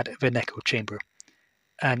 like that of an echo chamber.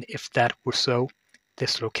 And if that were so,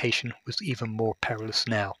 this location was even more perilous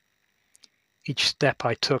now. Each step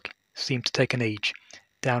I took seemed to take an age.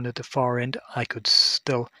 Down at the far end, I could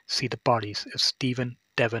still see the bodies of Stephen,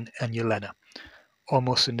 Devon, and Yelena,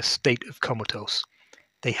 almost in a state of comatose.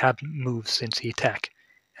 They hadn't moved since the attack,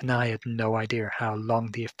 and I had no idea how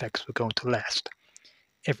long the effects were going to last.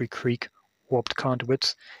 Every creak, warped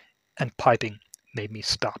conduits, and piping made me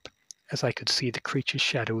stop, as I could see the creature's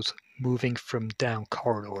shadows moving from down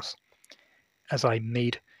corridors. As I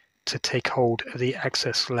made to take hold of the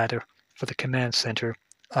access ladder for the command center,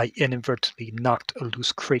 I inadvertently knocked a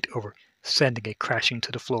loose crate over, sending it crashing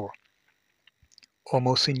to the floor.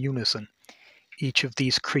 Almost in unison, each of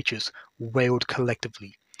these creatures wailed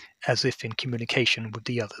collectively, as if in communication with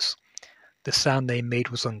the others. The sound they made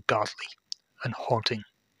was ungodly and haunting,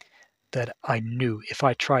 that I knew if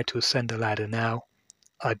I tried to ascend the ladder now,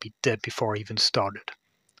 I'd be dead before I even started.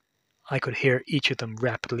 I could hear each of them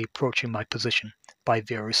rapidly approaching my position by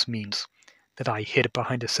various means, that I hid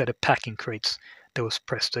behind a set of packing crates that was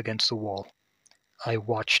pressed against the wall. I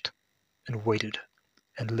watched and waited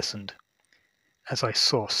and listened as I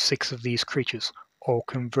saw 6 of these creatures all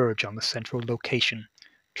converge on the central location,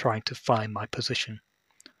 trying to find my position.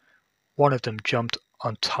 One of them jumped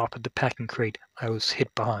on top of the packing crate I was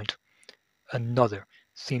hid behind. Another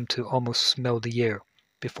seemed to almost smell the air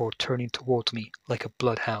before turning towards me like a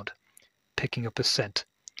bloodhound, picking up a scent.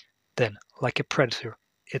 Then, like a predator,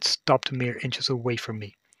 it stopped mere inches away from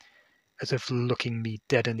me, as if looking me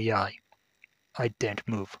dead in the eye. I daren't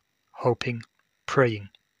move, hoping, praying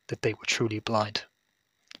that they were truly blind.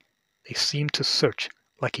 They seemed to search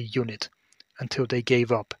like a unit until they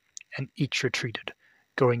gave up and each retreated,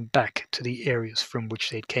 going back to the areas from which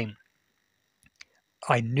they'd came.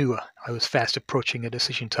 I knew I was fast approaching a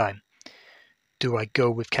decision time. Do I go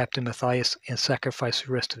with Captain Matthias and sacrifice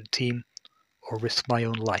the rest of the team, or risk my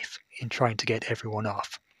own life in trying to get everyone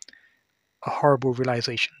off? A horrible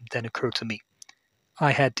realization then occurred to me.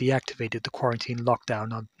 I had deactivated the quarantine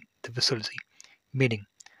lockdown on the facility, meaning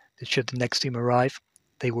that should the next team arrive,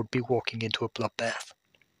 they would be walking into a bloodbath.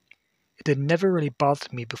 It had never really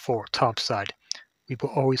bothered me before topside. We were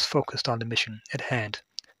always focused on the mission at hand,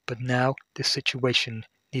 but now this situation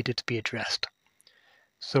needed to be addressed.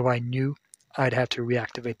 So I knew I'd have to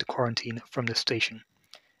reactivate the quarantine from the station,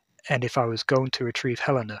 and if I was going to retrieve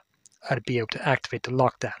Helena, I'd be able to activate the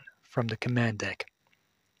lockdown from the command deck.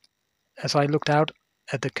 As I looked out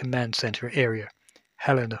at the command center area,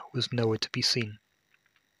 Helena was nowhere to be seen.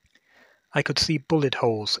 I could see bullet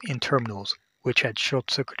holes in terminals which had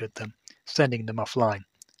short-circuited them, sending them offline,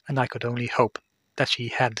 and I could only hope that she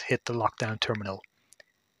hadn't hit the lockdown terminal.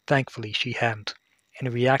 Thankfully she hadn't,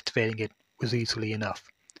 and reactivating it was easily enough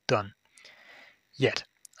done. Yet,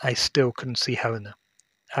 I still couldn't see Helena,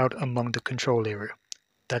 out among the control area.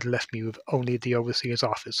 That left me with only the overseer's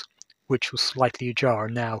office, which was slightly ajar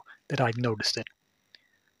now that I'd noticed it.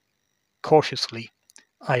 Cautiously,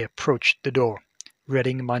 I approached the door,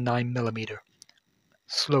 readying my 9mm.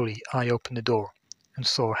 Slowly I opened the door and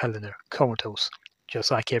saw Helena comatose,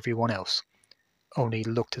 just like everyone else, only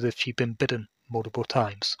looked as if she'd been bitten multiple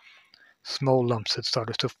times. Small lumps had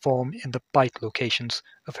started to form in the bite locations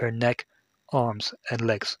of her neck, arms, and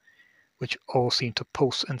legs, which all seemed to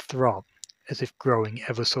pulse and throb, as if growing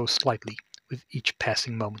ever so slightly with each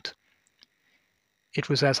passing moment. It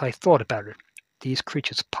was as I thought about it, these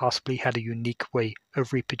creatures possibly had a unique way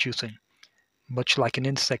of reproducing. Much like an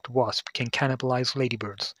insect wasp can cannibalize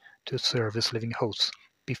ladybirds to serve as living hosts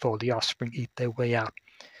before the offspring eat their way out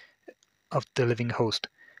of the living host,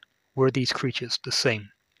 were these creatures the same,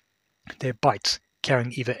 their bites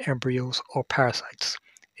carrying either embryos or parasites,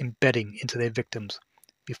 embedding into their victims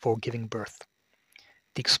before giving birth.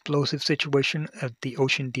 The explosive situation of the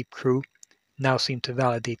Ocean Deep crew now seemed to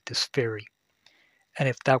validate this theory, and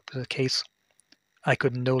if that was the case, I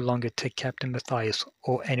could no longer take Captain Matthias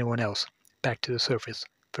or anyone else back to the surface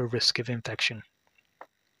for risk of infection.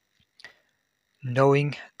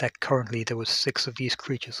 Knowing that currently there were 6 of these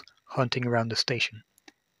creatures hunting around the station,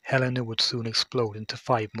 Helena would soon explode into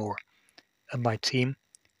 5 more, and my team,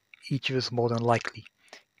 each of us more than likely,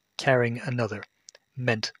 carrying another,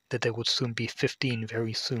 meant that there would soon be 15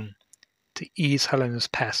 very soon. To ease Helena's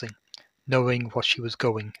passing, knowing what she was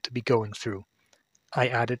going to be going through, I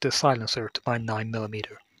added the silencer to my 9mm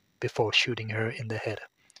before shooting her in the head.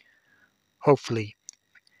 Hopefully,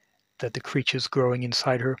 that the creatures growing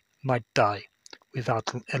inside her might die without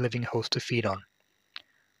a living host to feed on.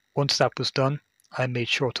 Once that was done, I made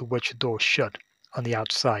sure to wedge the door shut on the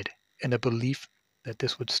outside in the belief that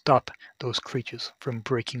this would stop those creatures from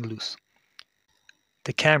breaking loose.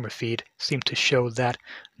 The camera feed seemed to show that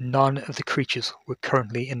none of the creatures were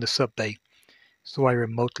currently in the sub-bay, so I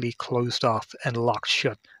remotely closed off and locked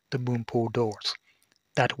shut the moonpool doors.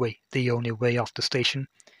 That way, the only way off the station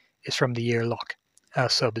is from the airlock our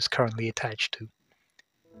sub is currently attached to.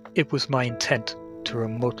 It was my intent to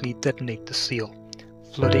remotely detonate the seal,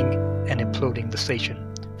 flooding and imploding the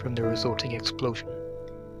station from the resulting explosion.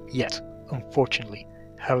 Yet, unfortunately,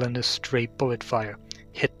 Helena's stray bullet fire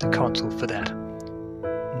hit the console for that.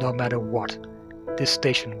 No matter what, this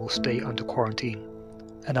station will stay under quarantine,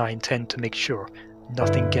 and I intend to make sure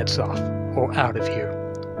nothing gets off or out of here.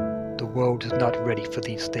 The world is not ready for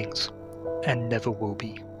these things, and never will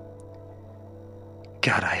be.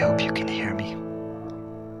 God, I hope you can hear me.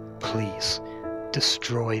 Please,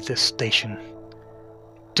 destroy this station.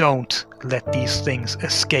 Don't let these things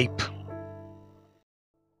escape.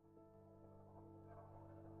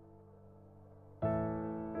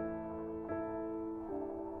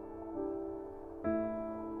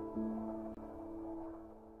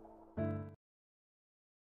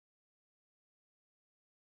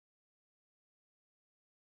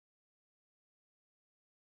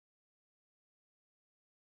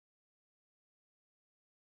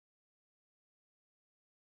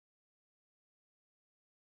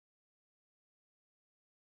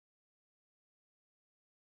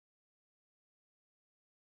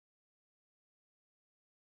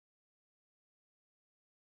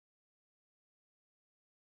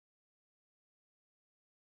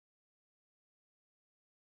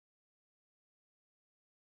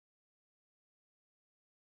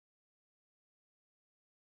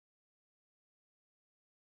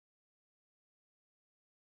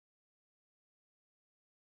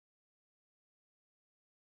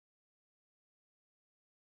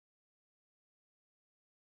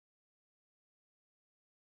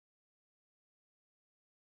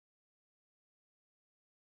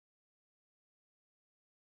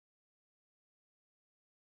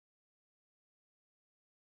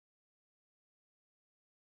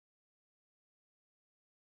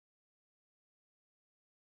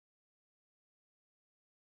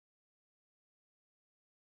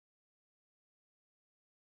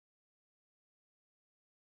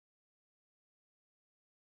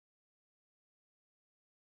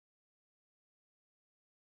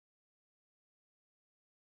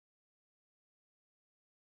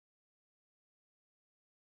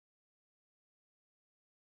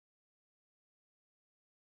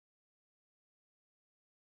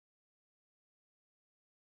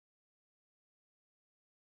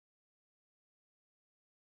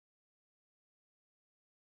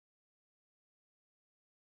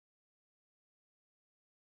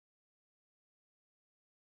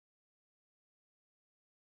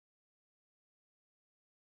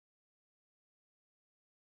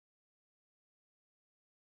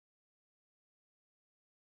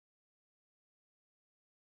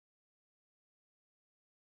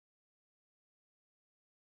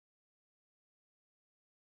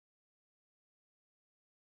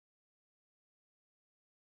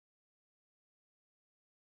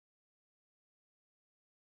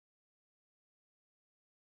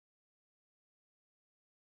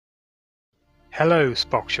 Hello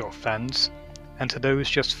Spockshore fans, and to those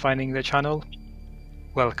just finding the channel,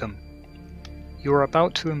 welcome. You are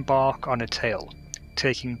about to embark on a tale,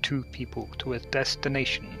 taking two people to a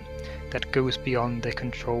destination that goes beyond their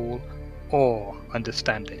control or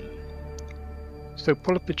understanding. So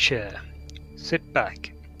pull up a chair, sit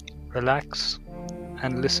back, relax,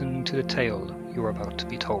 and listen to the tale you are about to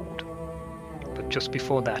be told. But just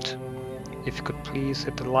before that, if you could please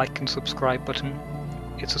hit the like and subscribe button.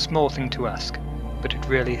 It's a small thing to ask, but it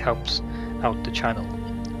really helps out the channel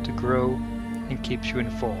to grow and keeps you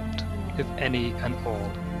informed of any and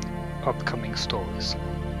all upcoming stories.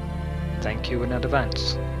 Thank you in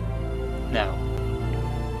advance. Now,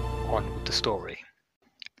 on with the story.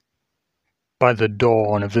 By the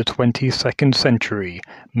dawn of the 22nd century,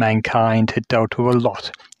 mankind had dealt with a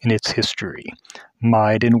lot in its history,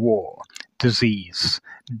 mired in war, disease,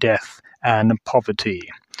 death, and poverty.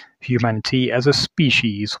 Humanity as a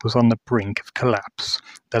species was on the brink of collapse.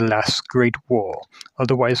 The last Great War,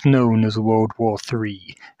 otherwise known as World War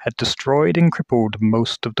III, had destroyed and crippled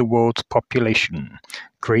most of the world's population.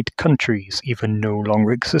 Great countries either no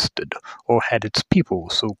longer existed, or had its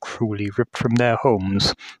people so cruelly ripped from their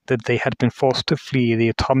homes that they had been forced to flee the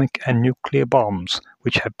atomic and nuclear bombs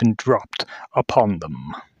which had been dropped upon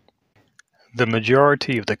them. The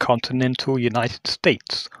majority of the continental United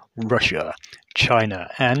States, Russia, China,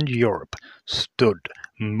 and Europe stood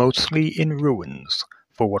mostly in ruins.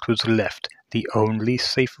 For what was left, the only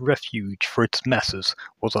safe refuge for its masses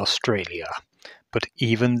was Australia. But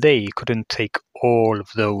even they couldn't take all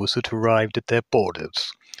of those that arrived at their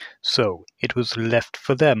borders. So it was left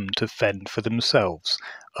for them to fend for themselves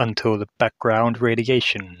until the background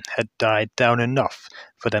radiation had died down enough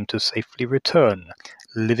for them to safely return,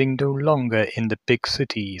 living no longer in the big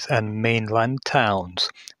cities and mainland towns,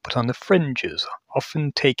 but on the fringes,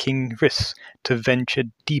 often taking risks to venture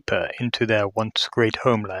deeper into their once great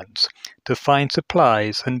homelands, to find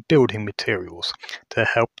supplies and building materials to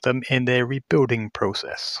help them in their rebuilding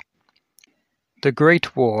process. The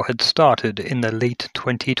Great War had started in the late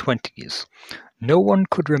 2020s. No one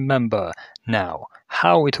could remember now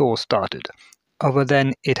how it all started, other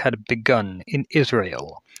than it had begun in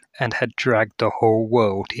Israel and had dragged the whole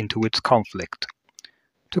world into its conflict.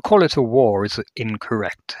 To call it a war is an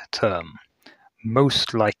incorrect term,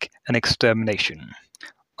 most like an extermination.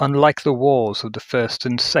 Unlike the wars of the First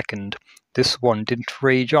and Second, this one didn't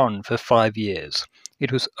rage on for 5 years.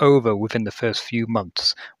 It was over within the first few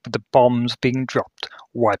months, with the bombs being dropped,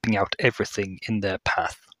 wiping out everything in their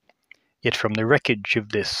path. Yet from the wreckage of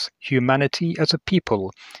this, humanity as a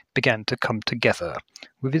people began to come together,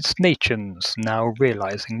 with its nations now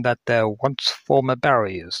realizing that their once former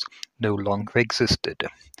barriers no longer existed,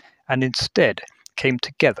 and instead came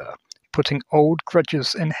together, putting old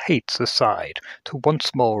grudges and hates aside to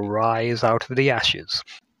once more rise out of the ashes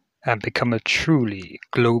and become a truly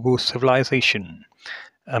global civilization.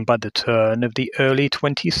 And by the turn of the early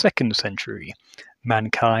 22nd century,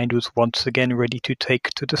 mankind was once again ready to take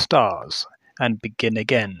to the stars and begin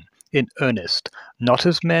again, in earnest, not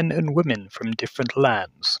as men and women from different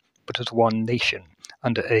lands, but as one nation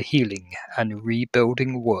under a healing and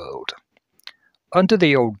rebuilding world. Under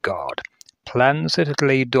the old guard, plans that had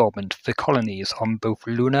laid dormant for colonies on both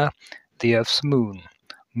Luna, the Earth's moon,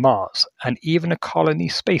 Mars, and even a colony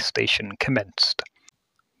space station commenced.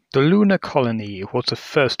 The lunar colony was the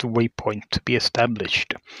first waypoint to be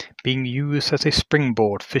established, being used as a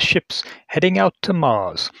springboard for ships heading out to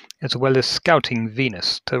Mars, as well as scouting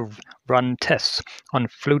Venus to run tests on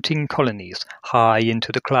floating colonies high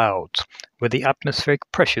into the clouds, where the atmospheric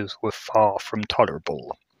pressures were far from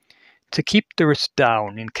tolerable. To keep the risk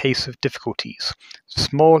down in case of difficulties,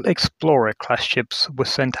 small Explorer-class ships were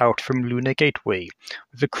sent out from Lunar Gateway,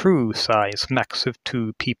 with a crew size max of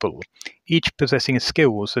 2 people, each possessing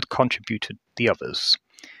skills that contributed the others.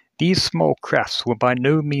 These small crafts were by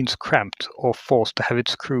no means cramped or forced to have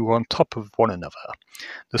its crew on top of one another.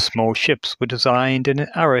 The small ships were designed in an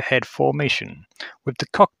arrowhead formation, with the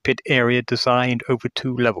cockpit area designed over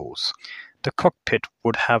 2 levels. The cockpit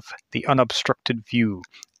would have the unobstructed view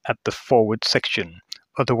at the forward section,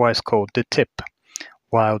 otherwise called the tip,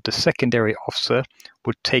 while the secondary officer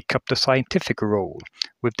would take up the scientific role,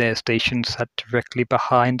 with their stations sat directly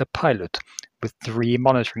behind the pilot, with 3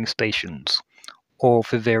 monitoring stations, all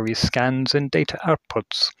for various scans and data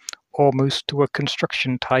outputs, almost to a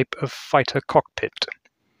construction type of fighter cockpit.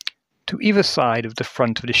 To either side of the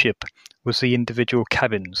front of the ship was the individual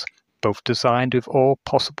cabins, both designed with all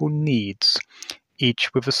possible needs,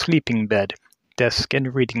 each with a sleeping bed, desk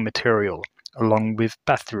and reading material, along with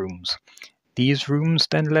bathrooms. These rooms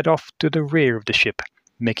then led off to the rear of the ship,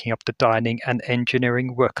 making up the dining and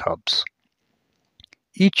engineering work hubs.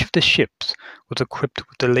 Each of the ships was equipped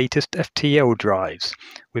with the latest FTL drives,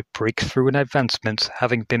 with breakthrough and advancements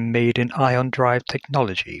having been made in ion drive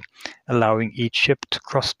technology, allowing each ship to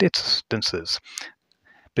cross distances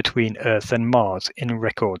between Earth and Mars in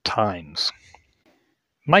record times.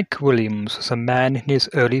 Mike Williams was a man in his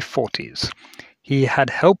early 40s. He had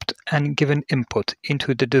helped and given input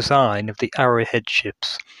into the design of the Arrowhead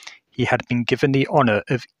ships. He had been given the honor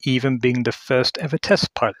of even being the first ever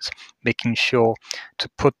test pilot, making sure to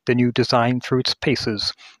put the new design through its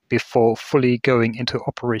paces before fully going into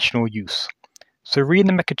operational use.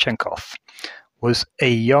 Serena Mekhachenkov was a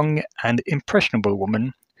young and impressionable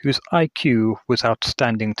woman whose IQ was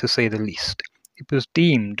outstanding to say the least. It was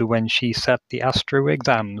deemed when she sat the Astro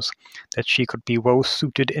exams that she could be well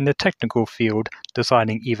suited in the technical field,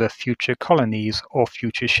 designing either future colonies or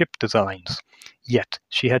future ship designs. Yet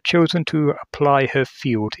she had chosen to apply her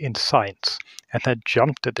field in science and had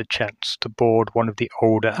jumped at the chance to board one of the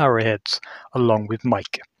older Arrowheads along with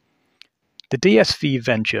Mike. The DSV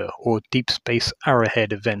Venture, or Deep Space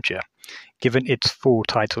Arrowhead Venture, given its full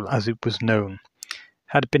title as it was known,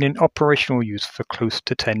 had been in operational use for close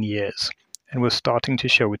to 10 years and was starting to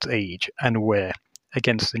show its age and wear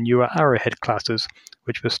against the newer Arrowhead classes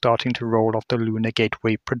which were starting to roll off the Lunar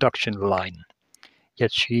Gateway production line.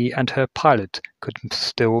 Yet she and her pilot could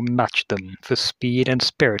still match them for speed and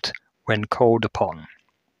spirit when called upon.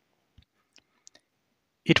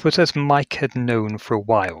 It was as Mike had known for a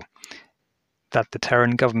while that the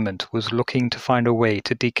Terran government was looking to find a way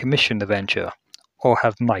to decommission the Venture, or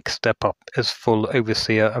have Mike step up as full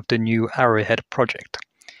overseer of the new Arrowhead project.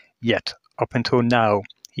 Yet, up until now,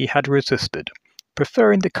 he had resisted,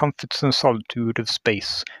 preferring the comforts and solitude of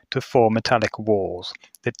space to four metallic walls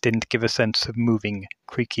that didn't give a sense of moving,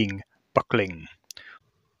 creaking, buckling,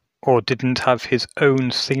 or didn't have his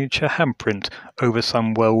own signature handprint over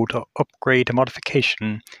some world or upgrade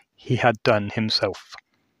modification he had done himself.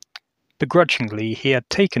 Begrudgingly, he had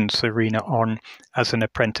taken Serena on as an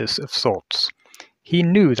apprentice of sorts. He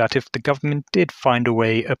knew that if the government did find a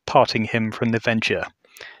way of parting him from the Venture,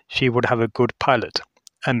 she would have a good pilot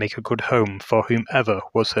and make a good home for whomever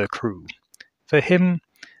was her crew. For him,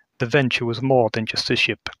 the Venture was more than just a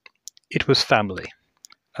ship. It was family.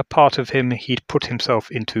 A part of him he'd put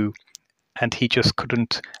himself into, and he just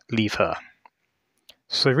couldn't leave her.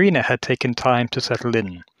 Serena had taken time to settle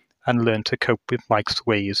in and learn to cope with Mike's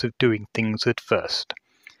ways of doing things at first.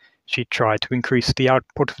 She tried to increase the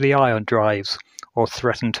output of the ion drives, or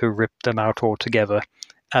threatened to rip them out altogether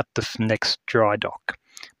at the next dry dock,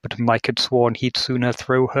 but Mike had sworn he'd sooner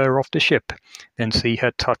throw her off the ship than see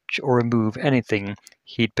her touch or remove anything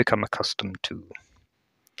he'd become accustomed to.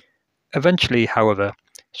 Eventually, however,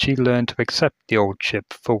 she learned to accept the old ship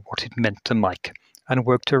for what it meant to Mike, and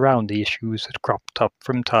worked around the issues that cropped up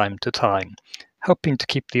from time to time, helping to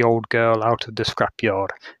keep the old girl out of the scrapyard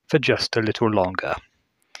for just a little longer.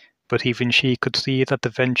 But even she could see that the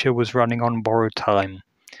Venture was running on borrowed time,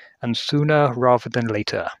 and sooner rather than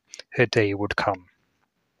later her day would come.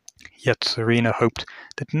 Yet Serena hoped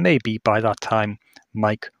that maybe by that time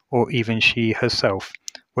Mike, or even she herself,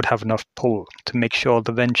 would have enough pull to make sure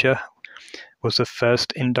the Venture was the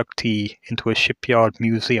first inductee into a shipyard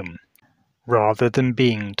museum, rather than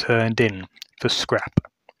being turned in for scrap.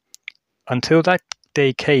 Until that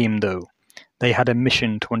day came, though, they had a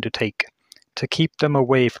mission to undertake, to keep them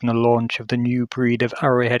away from the launch of the new breed of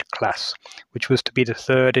Arrowhead class, which was to be the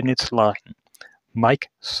third in its line. Mike,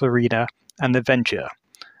 Serena, and the Venture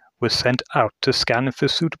were sent out to scan for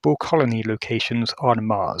suitable colony locations on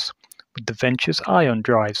Mars. With the Venture's ion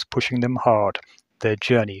drives pushing them hard, their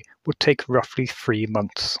journey would take roughly 3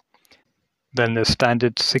 months. Then the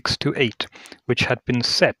standard 6 to 8, which had been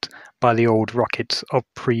set by the old rockets of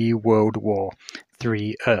pre-World War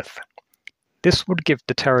III Earth. This would give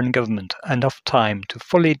the Terran government enough time to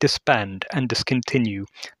fully disband and discontinue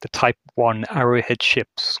the Type 1 Arrowhead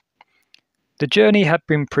ships. The journey had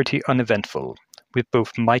been pretty uneventful, with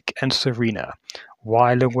both Mike and Serena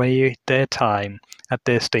while away their time at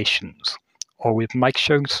their stations, or with Mike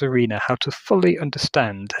showing Serena how to fully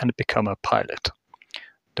understand and become a pilot.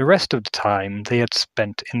 The rest of the time they had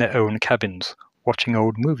spent in their own cabins, watching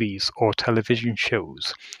old movies or television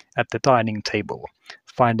shows at the dining table,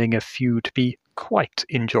 finding a few to be quite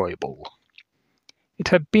enjoyable. It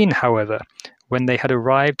had been, however, when they had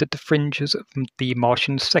arrived at the fringes of the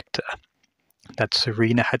Martian sector that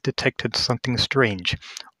Serena had detected something strange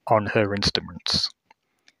on her instruments.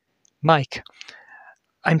 "Mike,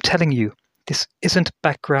 I'm telling you, this isn't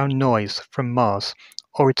background noise from Mars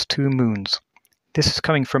or its 2 moons. This is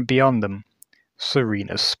coming from beyond them,"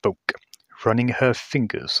 Serena spoke, running her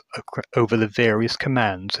fingers over the various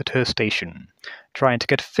commands at her station, trying to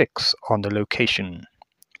get fix on the location.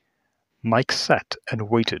 Mike sat and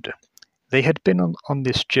waited. They had been on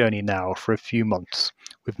this journey now for a few months,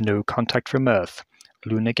 with no contact from Earth,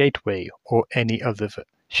 Lunar Gateway, or any other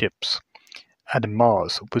ships, and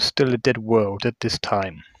Mars was still a dead world at this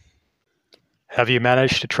time. "Have you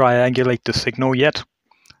managed to triangulate the signal yet?"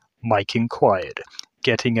 Mike inquired,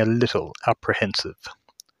 getting a little apprehensive.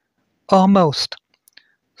 "Almost,"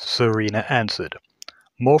 Serena answered,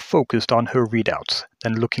 more focused on her readouts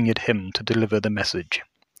than looking at him to deliver the message.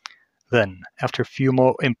 Then, after a few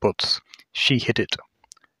more inputs, she hit it.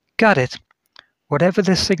 "Got it. Whatever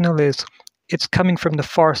this signal is, it's coming from the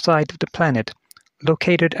far side of the planet,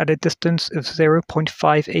 located at a distance of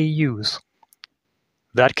 0.5 AUs.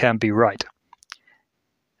 "That can't be right."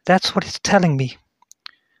 "That's what it's telling me."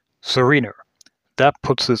 "Serena, that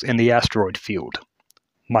puts us in the asteroid field,"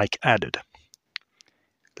 Mike added.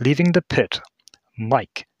 Leaving the pit,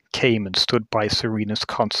 Mike came and stood by Serena's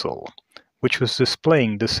console, which was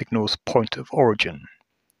displaying the signal's point of origin.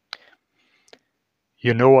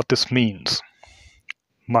 "You know what this means,"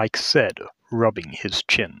 Mike said, rubbing his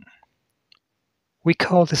chin. "We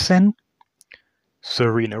call this in?"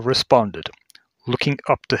 Serena responded, looking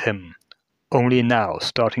up to him, only now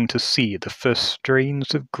starting to see the first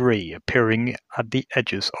strains of grey appearing at the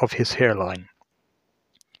edges of his hairline.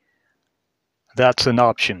 "That's an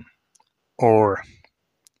option. Or—"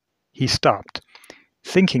 He stopped,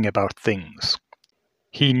 thinking about things.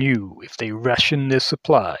 He knew if they rationed their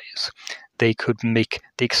supplies, they could make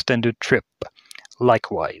the extended trip.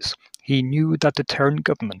 Likewise, he knew that the Terran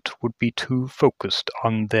government would be too focused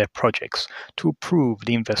on their projects to approve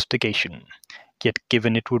the investigation, yet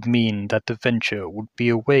given it would mean that the venture would be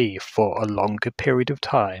away for a longer period of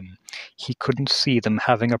time, he couldn't see them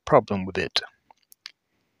having a problem with it.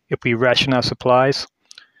 "If we ration our supplies,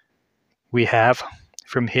 we have,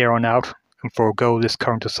 from here on out, and forego this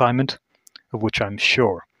current assignment, of which I'm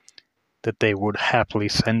sure that they would happily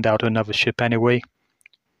send out another ship anyway,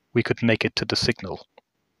 we could make it to the signal,"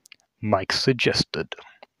 Mike suggested.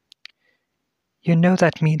 "You know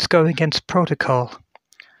that means going against protocol,"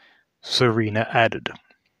 Serena added.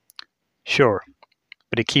 "Sure,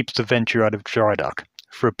 but it keeps the venture out of dry dock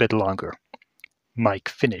for a bit longer," Mike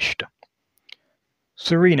finished.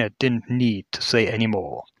 Serena didn't need to say any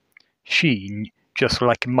more. She, just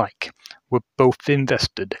like Mike, were both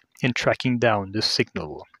invested in tracking down the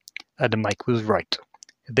signal, and Mike was right.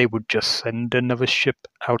 They would just send another ship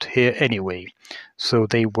out here anyway, so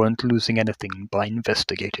they weren't losing anything by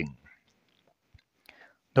investigating.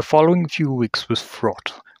 The following few weeks was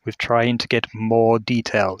fraught with trying to get more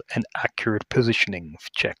detailed and accurate positioning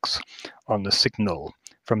checks on the signal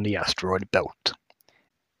from the asteroid belt.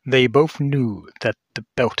 They both knew that the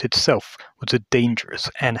belt itself was a dangerous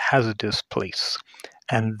and hazardous place,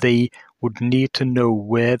 and they would need to know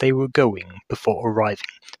where they were going before arriving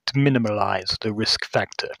to minimize the risk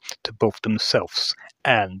factor to both themselves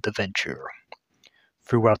and the venture.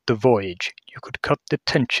 Throughout the voyage, you could cut the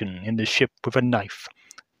tension in the ship with a knife.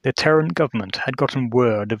 The Terran government had gotten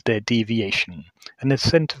word of their deviation, and had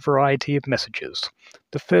sent a variety of messages.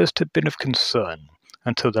 The first had been of concern,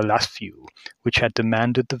 until the last few, which had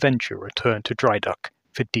demanded the venture return to dry dock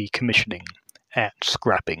for decommissioning and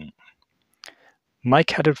scrapping. Mike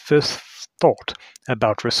had at first thought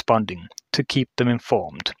about responding to keep them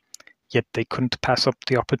informed, yet they couldn't pass up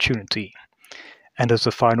the opportunity, and as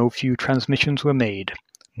the final few transmissions were made,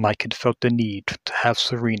 Mike had felt the need to have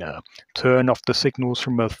Serena turn off the signals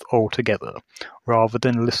from Earth altogether, rather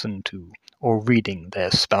than listen to or reading their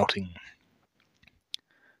spouting.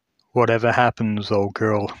 "Whatever happens, old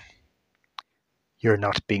girl, you're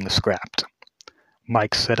not being scrapped,"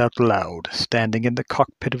 Mike said out loud, standing in the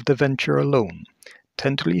cockpit of the Venture alone,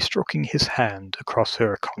 tenderly stroking his hand across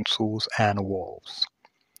her consoles and walls.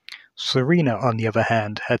 Serena, on the other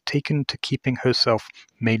hand, had taken to keeping herself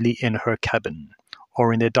mainly in her cabin,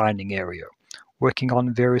 or in the dining area, working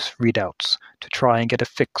on various readouts to try and get a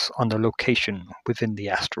fix on the location within the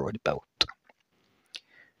asteroid belt.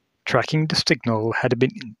 Tracking the signal had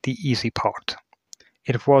been the easy part.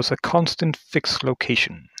 It was a constant fixed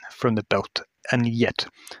location from the belt, and yet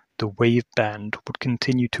the wave band would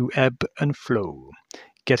continue to ebb and flow,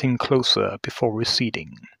 getting closer before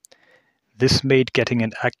receding. This made getting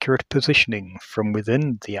an accurate positioning from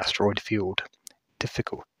within the asteroid field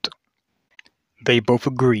difficult. They both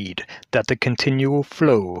agreed that the continual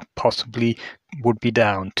flow possibly would be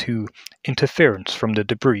down to interference from the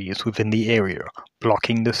debris within the area,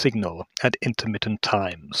 blocking the signal at intermittent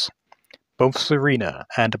times. both Serena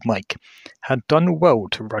and Mike had done well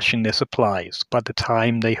to ration their supplies by the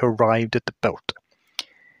time they arrived at the belt.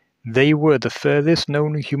 They were the furthest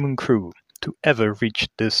known human crew to ever reach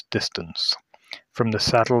this distance. From the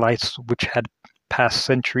satellites which had passed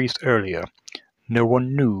centuries earlier, no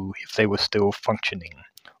one knew if they were still functioning,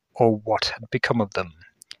 or what had become of them.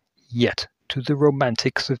 Yet, to the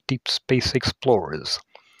romantics of deep space explorers,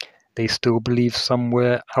 they still believed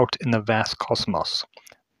somewhere out in the vast cosmos,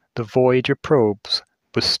 the Voyager probes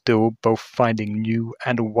were still both finding new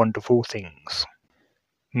and wonderful things.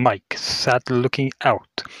 Mike sat looking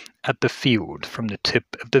out at the field from the tip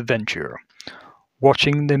of the Venture,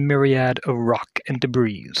 watching the myriad of rock and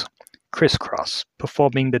debris crisscross,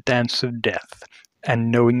 performing the dance of death,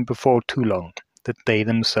 and knowing before too long that they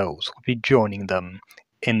themselves would be joining them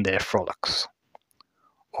in their frolics.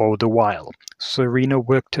 All the while, Serena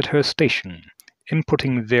worked at her station,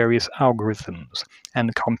 inputting various algorithms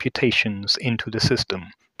and computations into the system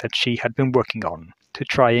that she had been working on to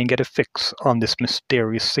try and get a fix on this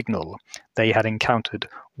mysterious signal they had encountered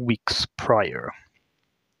weeks prior.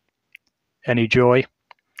 "Any joy?"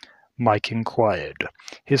 Mike inquired,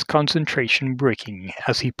 his concentration breaking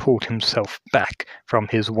as he pulled himself back from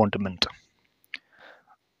his wonderment.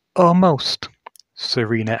 "Almost,"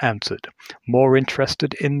 Serena answered, more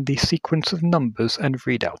interested in the sequence of numbers and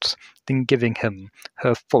readouts than giving him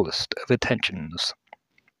her fullest of attentions.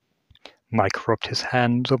 Mike rubbed his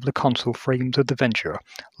hands over the console frames of the Venture,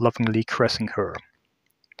 lovingly caressing her.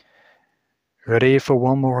 "Ready for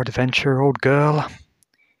one more adventure, old girl?"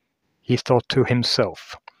 he thought to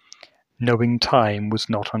himself, knowing time was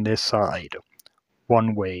not on their side,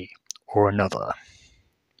 one way or another.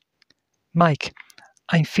 "Mike,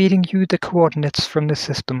 I'm feeding you the coordinates from the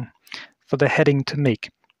system for the heading to make.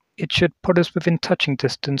 It should put us within touching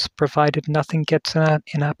distance, provided nothing gets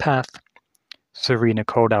in our path," Serena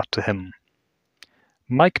called out to him.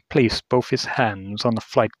 Mike placed both his hands on the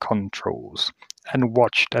flight controls and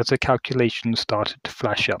watched as the calculations started to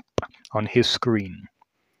flash up on his screen.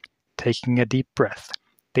 Taking a deep breath,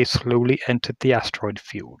 they slowly entered the asteroid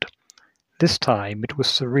field. This time it was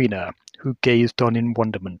Serena who gazed on in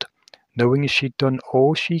wonderment, knowing she'd done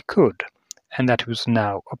all she could, and that it was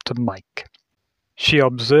now up to Mike. She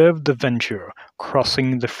observed the Venture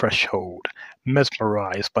crossing the threshold,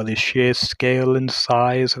 mesmerized by the sheer scale and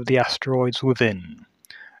size of the asteroids within,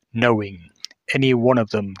 knowing any one of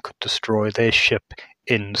them could destroy their ship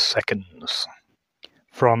in seconds.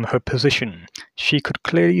 From her position, she could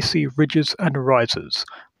clearly see ridges and rises,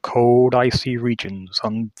 cold icy regions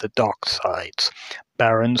on the dark sides,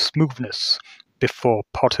 barren smoothness before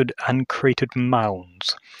potted and cratered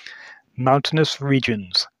mounds, mountainous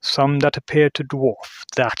regions, some that appeared to dwarf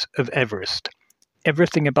that of Everest.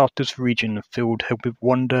 Everything about this region filled her with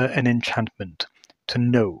wonder and enchantment, to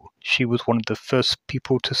know she was one of the first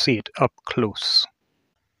people to see it up close.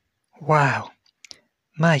 "Wow,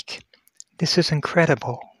 Mike, this is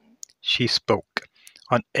incredible," she spoke,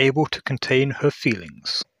 unable to contain her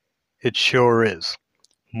feelings. "It sure is,"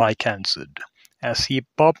 Mike answered, as he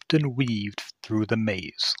bobbed and weaved through the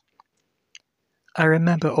maze. "I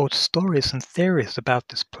remember old stories and theories about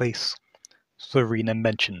this place," Serena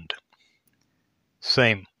mentioned.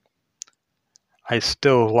 "Same. I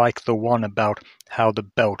still like the one about how the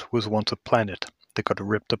belt was once a planet that got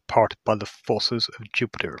ripped apart by the forces of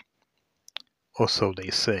Jupiter. Or so they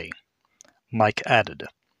say," Mike added.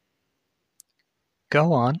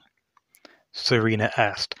 "Go on," Serena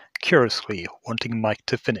asked, curiously wanting Mike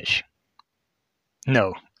to finish.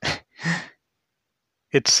 "No,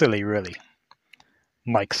 it's silly, really,"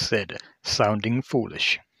 Mike said, sounding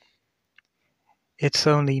foolish. "It's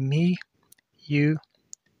only me, you,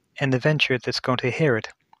 and the Venture that's going to hear it,"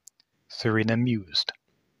 Serena mused.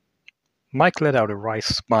 Mike let out a wry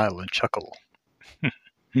smile and chuckle.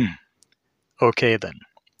 "Okay then.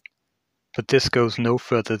 But this goes no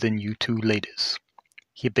further than you two ladies,"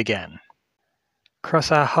 he began.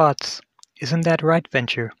 "Cross our hearts. Isn't that right,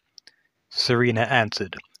 Venture?" Serena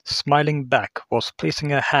answered, smiling back whilst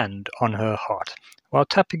placing a hand on her heart, while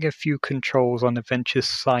tapping a few controls on the Venture's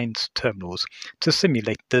science terminals to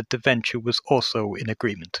simulate that the Venture was also in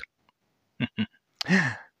agreement.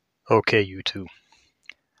 "Okay, you two,"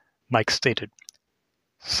 Mike stated,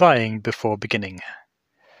 sighing before beginning.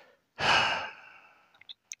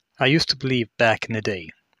 "I used to believe back in the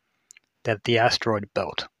day that the asteroid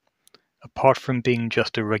belt, apart from being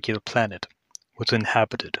just a regular planet, was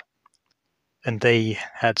inhabited, and they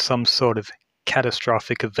had some sort of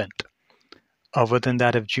catastrophic event, other than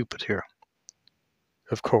that of Jupiter,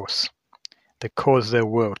 of course, that caused their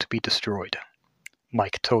world to be destroyed,"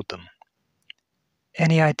 Mike told them.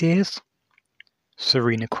 "Any ideas?"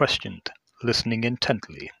 Serena questioned, listening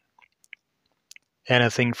intently.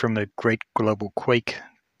 Anything from a great global quake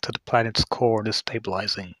to the planet's core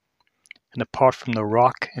destabilizing. And apart from the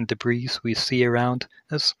rock and debris we see around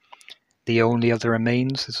us, the only other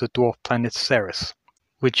remains is the dwarf planet Ceres,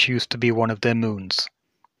 which used to be one of their moons.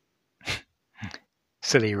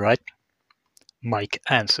 Silly, right? Mike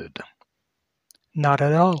answered. Not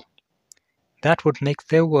at all. That would make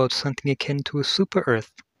their world something akin to a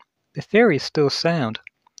super-Earth. The theory is still sound.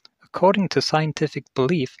 According to scientific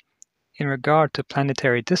belief, in regard to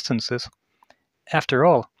planetary distances, after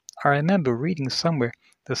all, I remember reading somewhere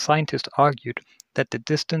the scientists argued that the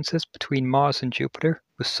distances between Mars and Jupiter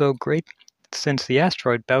was so great that since the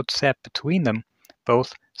asteroid belt sat between them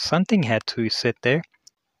both, something had to sit there.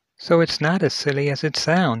 So it's not as silly as it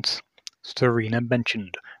sounds, Serena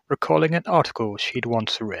mentioned, recalling an article she'd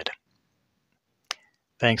once read.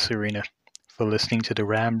 Thanks, Serena, for listening to the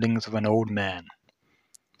ramblings of an old man,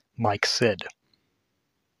 Mike said.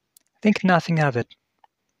 Think nothing of it.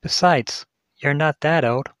 Besides, you're not that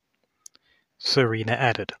old, Serena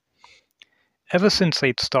added. Ever since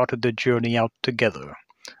they'd started their journey out together,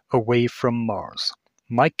 away from Mars,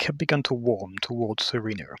 Mike had begun to warm towards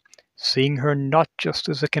Serena, seeing her not just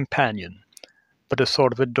as a companion, but a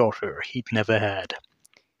sort of a daughter he'd never had.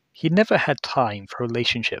 He'd never had time for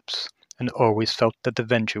relationships, and always felt that the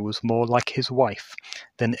Venture was more like his wife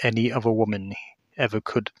than any other woman ever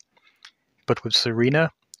could. But with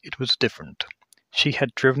Serena, it was different. She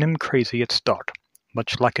had driven him crazy at start,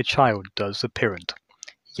 much like a child does a parent.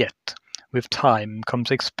 Yet, with time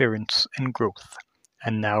comes experience and growth,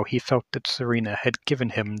 and now he felt that Serena had given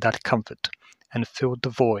him that comfort and filled the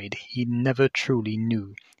void he never truly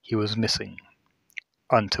knew he was missing.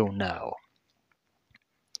 Until now.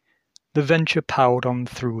 The Venture powered on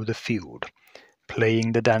through the field,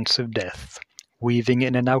 playing the dance of death, weaving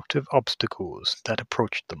in and out of obstacles that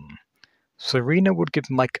approached them. Serena would give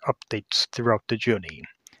Mike updates throughout the journey,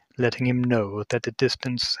 letting him know that the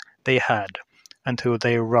distance they had until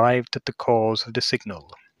they arrived at the cause of the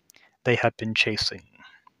signal they had been chasing.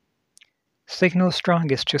 Signal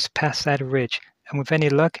strongest just past that ridge, and with any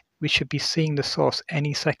luck, we should be seeing the source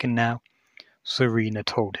any second now, Serena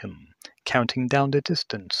told him, counting down the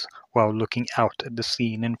distance while looking out at the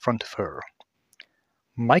scene in front of her.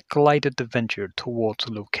 Mike glided the Venture towards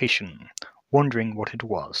the location, wondering what it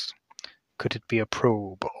was. Could it be a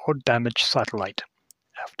probe or damaged satellite?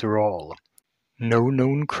 After all, no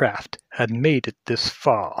known craft had made it this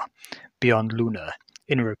far beyond Luna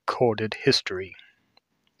in recorded history.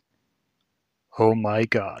 Oh my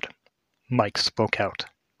God, Mike spoke out.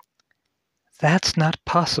 That's not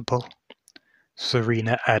possible,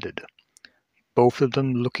 Serena added, both of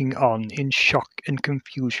them looking on in shock and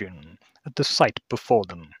confusion at the sight before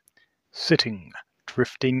them. Sitting,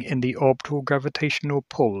 drifting in the orbital gravitational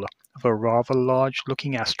pull of a rather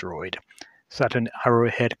large-looking asteroid, sat an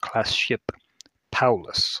Arrowhead-class ship,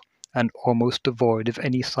 powless and almost devoid of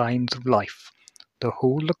any signs of life. The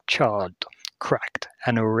hull looked charred, cracked,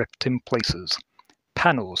 and ripped in places.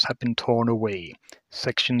 Panels had been torn away,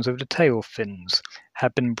 sections of the tail fins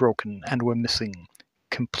had been broken and were missing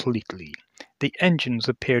completely. The engines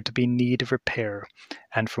appeared to be in need of repair,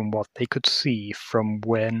 and from what they could see from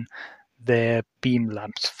when their beam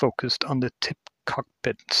lamps focused on the tip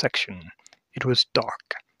cockpit section, it was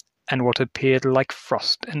dark, and what appeared like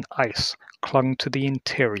frost and ice clung to the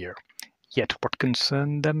interior. Yet what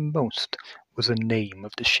concerned them most was the name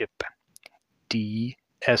of the ship,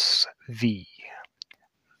 DSV.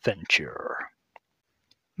 Venture.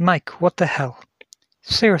 Mike, what the hell?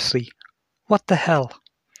 Seriously, what the hell?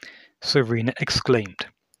 Serena exclaimed.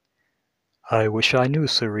 I wish I knew,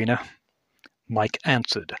 Serena, Mike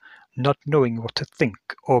answered, not knowing what to think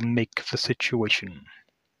or make of the situation.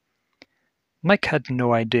 Mike had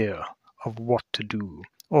no idea of what to do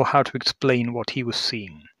or how to explain what he was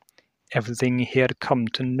seeing. Everything he had come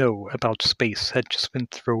to know about space had just been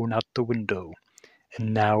thrown out the window,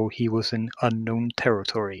 and now he was in unknown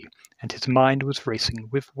territory, and his mind was racing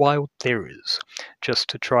with wild theories, just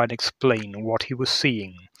to try and explain what he was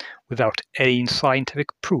seeing, without any scientific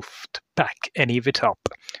proof to back any of it up,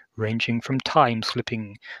 ranging from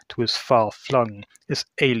time-slipping to as far-flung as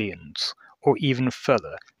aliens, or even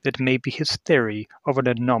further, that maybe his theory of an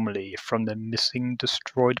anomaly from the missing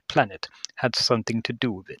destroyed planet had something to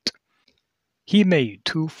do with it. He made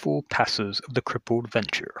 2 full passes of the crippled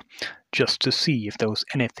Venture, just to see if there was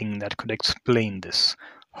anything that could explain this,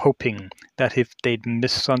 hoping that if they'd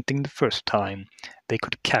missed something the first time, they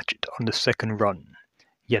could catch it on the second run.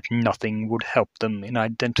 Yet nothing would help them in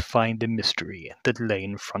identifying the mystery that lay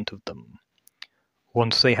in front of them.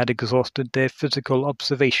 Once they had exhausted their physical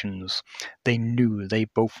observations, they knew they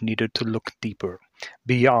both needed to look deeper,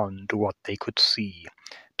 beyond what they could see,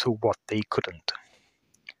 to what they couldn't.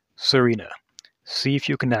 Serena, see if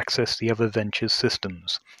you can access the other Venture's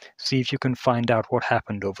systems. See if you can find out what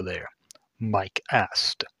happened over there, Mike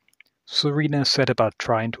asked. Serena set about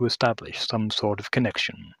trying to establish some sort of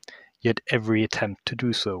connection, yet every attempt to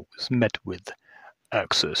do so was met with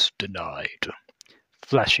 "access denied"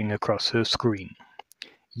 flashing across her screen.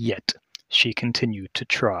 Yet she continued to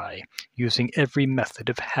try, using every method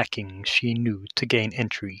of hacking she knew to gain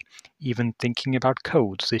entry, even thinking about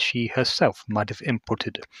codes that she herself might have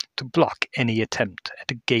inputted to block any attempt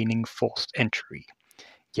at gaining forced entry.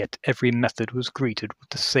 Yet every method was greeted with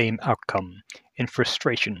the same outcome. In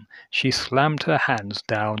frustration, she slammed her hands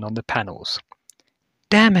down on the panels.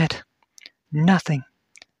 Damn it! Nothing.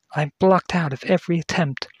 I'm blocked out of every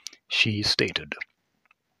attempt, she stated.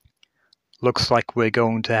 Looks like we're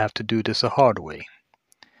going to have to do this a hard way.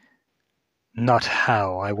 Not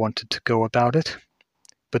how I wanted to go about it,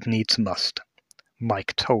 but needs must,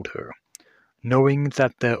 Mike told her, knowing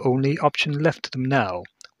that their only option left to them now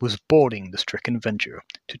was boarding the stricken Venture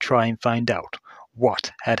to try and find out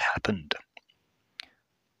what had happened.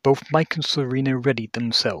 Both Mike and Serena readied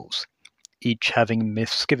themselves, each having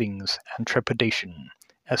misgivings and trepidation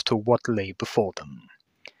as to what lay before them.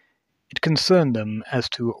 It concerned them as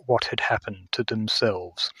to what had happened to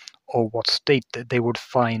themselves, or what state they would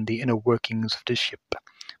find the inner workings of the ship,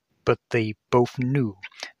 but they both knew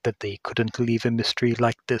that they couldn't leave a mystery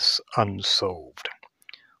like this unsolved.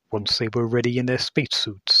 Once they were ready in their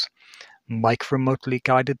spacesuits, Mike remotely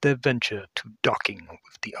guided their Venture to docking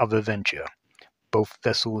with the other Venture, both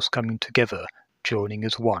vessels coming together, joining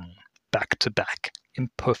as one, back to back, in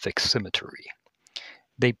perfect symmetry.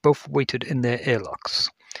 They both waited in their airlocks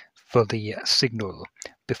for the signal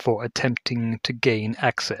before attempting to gain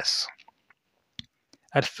access.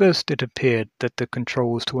 At first it appeared that the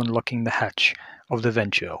controls to unlocking the hatch of the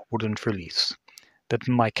Venture wouldn't release, that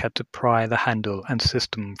Mike had to pry the handle and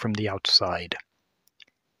system from the outside.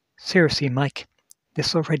 Seriously, Mike,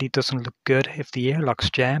 this already doesn't look good if the airlock's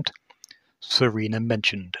jammed, Serena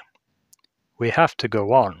mentioned. We have to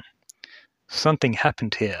go on. Something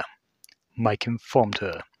happened here, Mike informed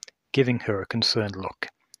her, giving her a concerned look.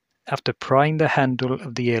 After prying the handle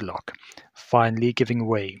of the airlock, finally giving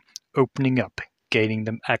way, opening up, gaining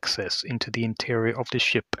them access into the interior of the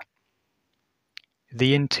ship.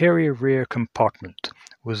 The interior rear compartment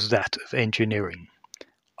was that of engineering.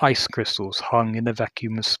 Ice crystals hung in the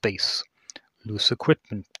vacuum of space. Loose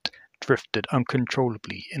equipment drifted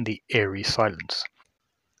uncontrollably in the airy silence.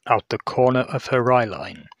 Out the corner of her eye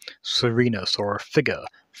line, Serena saw a figure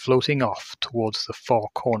floating off towards the far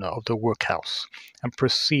corner of the workhouse, and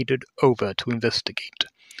proceeded over to investigate,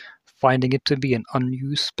 finding it to be an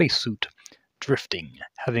unused spacesuit, drifting,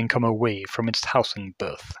 having come away from its housing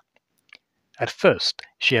berth. At first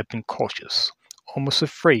she had been cautious, almost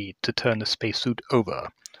afraid to turn the spacesuit over,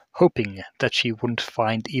 hoping that she wouldn't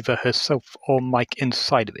find either herself or Mike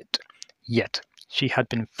inside of it. Yet she had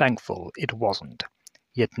been thankful it wasn't,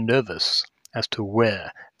 yet nervous as to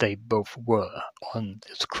where they both were on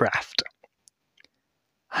this craft.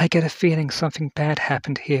 I get a feeling something bad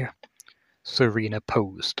happened here, Serena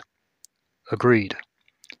posed. Agreed,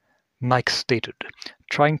 Mike stated,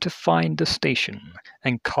 trying to find the station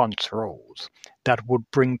and controls that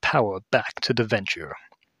would bring power back to the Venture.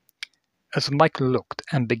 As Mike looked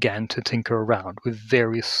and began to tinker around with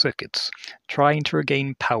various circuits, trying to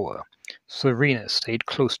regain power, Serena stayed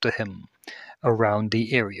close to him, around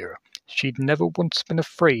the area. She'd never once been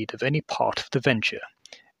afraid of any part of the Venture,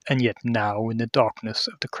 and yet now in the darkness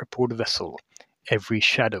of the crippled vessel, every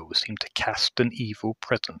shadow seemed to cast an evil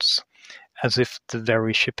presence, as if the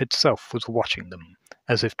very ship itself was watching them,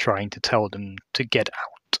 as if trying to tell them to get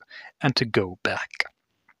out and to go back.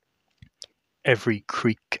 Every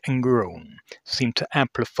creak and groan seemed to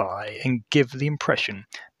amplify and give the impression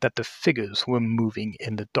that the figures were moving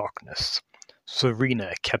in the darkness.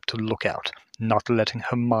 Serena kept a lookout, not letting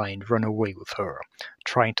her mind run away with her,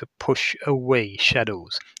 trying to push away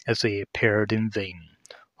shadows as they appeared in vain,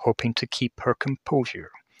 hoping to keep her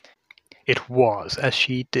composure. It was as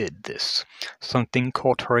she did this, something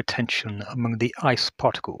caught her attention among the ice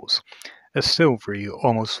particles. A silvery,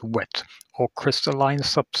 almost wet, or crystalline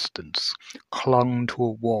substance clung to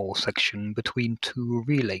a wall section between two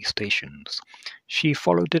relay stations. She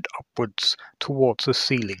followed it upwards towards the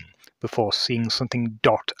ceiling, before seeing something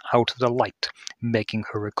dart out of the light, making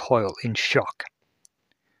her recoil in shock.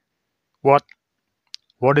 What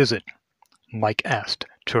is it? Mike asked,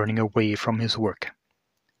 turning away from his work.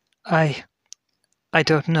 I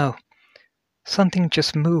don't know. Something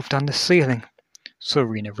just moved on the ceiling,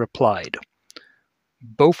 Serena replied.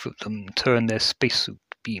 Both of them turned their spacesuit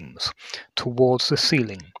beams towards the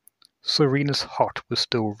ceiling. Serena's heart was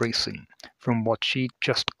still racing from what she'd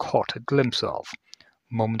just caught a glimpse of.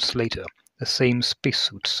 Moments later, the same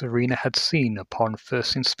spacesuit Serena had seen upon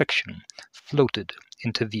first inspection floated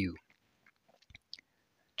into view.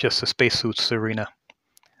 Just a spacesuit, Serena,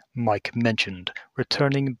 Mike mentioned,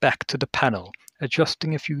 returning back to the panel,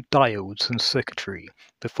 adjusting a few diodes and circuitry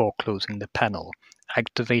before closing the panel,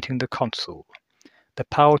 activating the console. The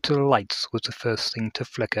power to the lights was the first thing to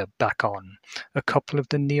flicker back on. A couple of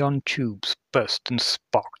the neon tubes burst and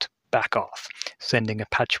sparked back off, sending a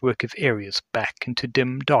patchwork of areas back into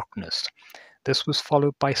dim darkness. This was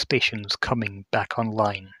followed by stations coming back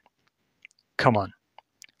online. Come on,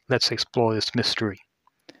 let's explore this mystery,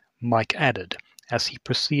 Mike added as he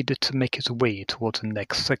proceeded to make his way towards the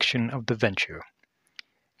next section of the venture.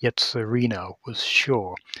 Yet Serena was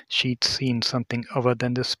sure she'd seen something other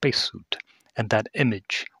than the spacesuit, and that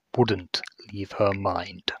image wouldn't leave her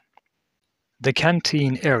mind. The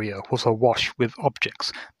canteen area was awash with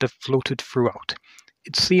objects that floated throughout.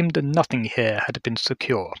 It seemed that nothing here had been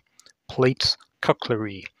secure. Plates,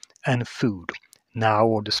 cutlery, and food now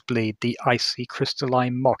all displayed the icy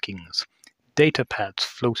crystalline markings. Data pads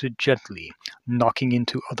floated gently, knocking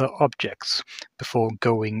into other objects before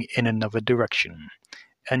going in another direction.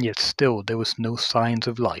 And yet still there was no signs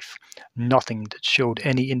of life, nothing that showed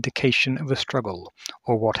any indication of a struggle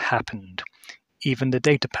or what happened. Even the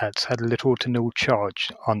datapads had little to no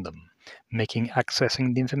charge on them, making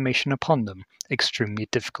accessing the information upon them extremely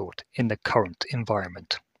difficult in the current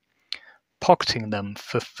environment. Pocketing them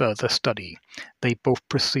for further study, they both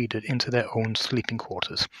proceeded into their own sleeping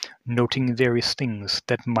quarters, noting various things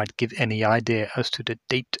that might give any idea as to the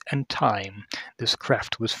date and time this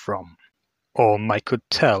craft was from. All Mike could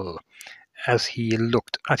tell, as he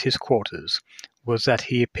looked at his quarters, was that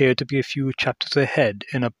he appeared to be a few chapters ahead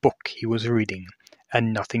in a book he was reading,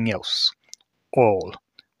 and nothing else. All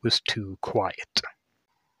was too quiet.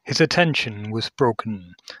 His attention was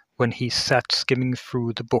broken when he sat skimming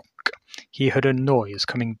through the book. He heard a noise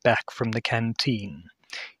coming back from the canteen.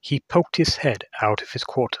 He poked his head out of his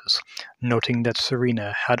quarters, noting that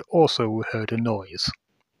Serena had also heard a noise.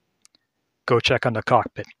 Go check on the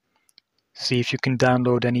cockpit. See if you can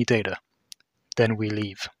download any data. Then we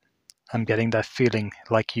leave. I'm getting that feeling,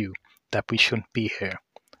 like you, that we shouldn't be here,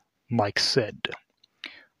 Mike said.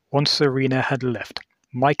 Once Serena had left,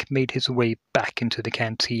 Mike made his way back into the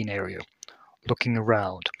canteen area, looking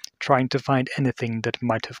around, trying to find anything that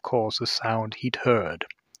might have caused the sound he'd heard.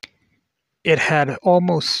 It had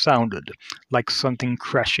almost sounded like something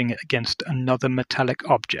crashing against another metallic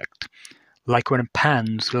object, like when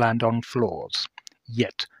pans land on floors.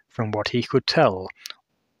 Yet, from what he could tell,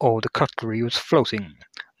 all the cutlery was floating.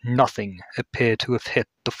 Nothing appeared to have hit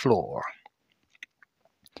the floor.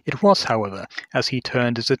 It was, however, as he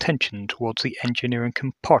turned his attention towards the engineering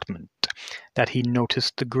compartment that he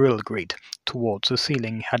noticed the grill grate towards the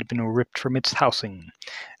ceiling had been ripped from its housing,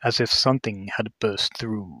 as if something had burst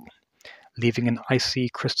through, leaving an icy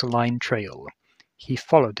crystalline trail. He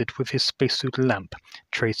followed it with his spacesuit lamp,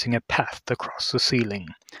 tracing a path across the ceiling,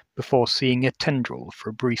 before seeing a tendril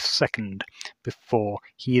for a brief second, before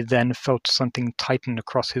he then felt something tighten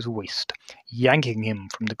across his waist, yanking him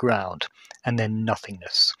from the ground, and then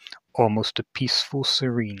nothingness, almost a peaceful,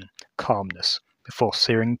 serene calmness, before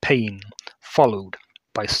searing pain, followed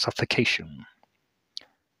by suffocation.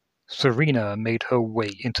 Serena made her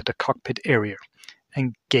way into the cockpit area,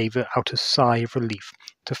 and gave out a sigh of relief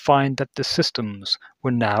to find that the systems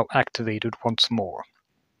were now activated once more.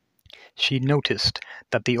 She noticed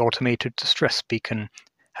that the automated distress beacon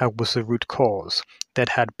was the root cause that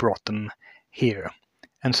had brought them here,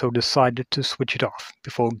 and so decided to switch it off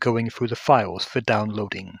before going through the files for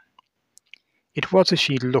downloading. It was as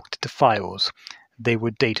she looked at the files, they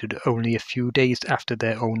were dated only a few days after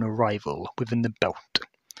their own arrival within the belt.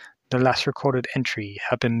 The last recorded entry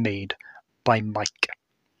had been made by Mike.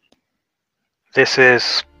 This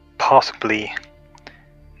is possibly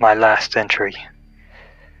my last entry.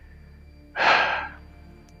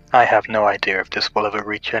 I have no idea if this will ever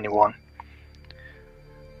reach anyone,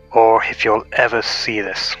 or if you'll ever see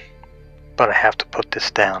this, but I have to put this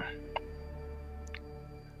down.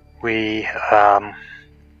 We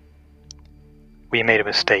made a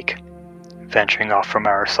mistake venturing off from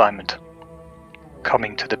our assignment,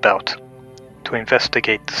 coming to the belt to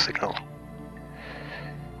investigate the signal.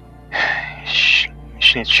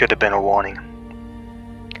 It should have been a warning.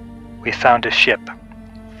 We found a ship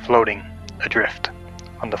floating adrift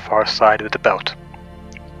on the far side of the belt,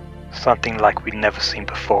 something like we'd never seen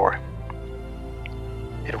before.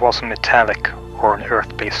 It wasn't metallic or an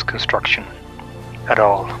Earth-based construction at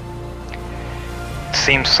all. It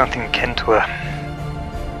seemed something akin to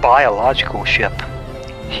a biological ship,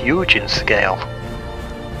 huge in scale.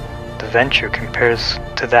 The Venture compares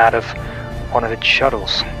to that of one of its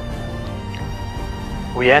shuttles.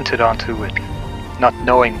 We entered onto it, not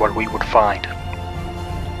knowing what we would find.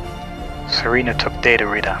 Serena took data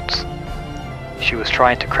readouts. She was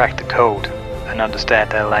trying to crack the code and understand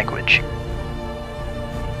their language.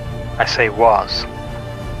 I say was.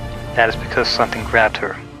 That is because something grabbed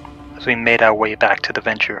her as we made our way back to the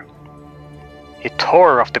Venture. It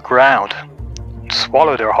tore her off the ground and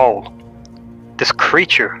swallowed her whole. This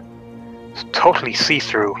creature is totally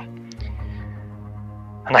see-through,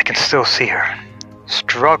 and I can still see her,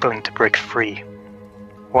 struggling to break free.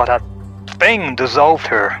 What a thing dissolved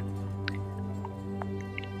her.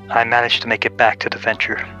 I managed to make it back to the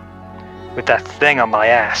Venture, with that thing on my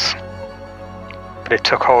ass. But it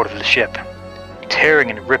took hold of the ship, tearing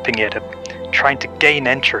and ripping it up, trying to gain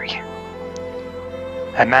entry.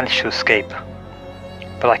 I managed to escape,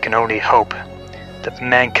 but I can only hope that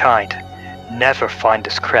mankind never find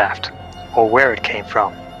this craft or where it came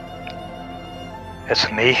from. As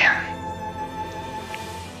for me,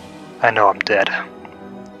 I know I'm dead.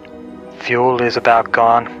 Fuel is about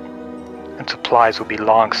gone, and supplies will be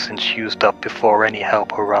long since used up before any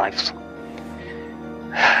help arrives.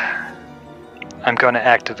 I'm going to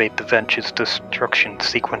activate the Venture's destruction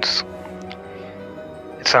sequence.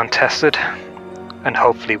 It's untested, and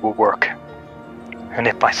hopefully will work. And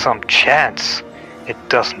if by some chance it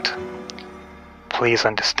doesn't, please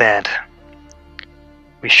understand,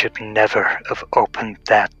 we should never have opened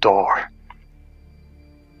that door.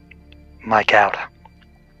 Mike out.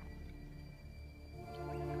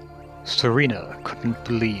 Serena couldn't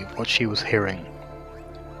believe what she was hearing.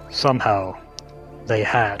 Somehow, they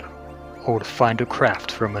had, or would find a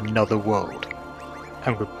craft from another world,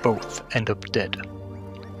 and would both end up dead.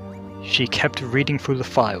 She kept reading through the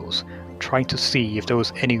files, trying to see if there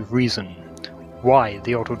was any reason why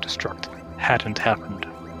the auto-destruct hadn't happened.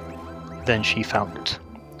 Then she found it.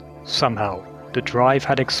 Somehow, the drive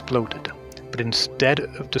had exploded, but instead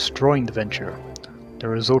of destroying the Venture, the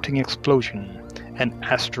resulting explosion and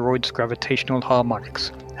asteroid's gravitational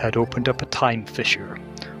harmonics had opened up a time fissure,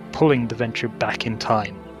 pulling the Venture back in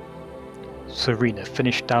time. Serena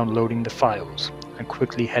finished downloading the files and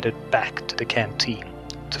quickly headed back to the canteen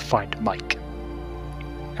to find Mike.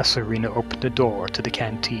 As Serena opened the door to the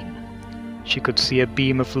canteen, she could see a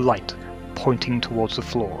beam of light pointing towards the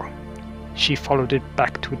floor. She followed it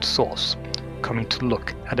back to its source, coming to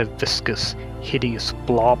look at a viscous, hideous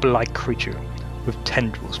blob-like creature with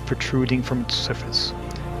tendrils protruding from its surface.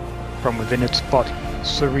 From within its body,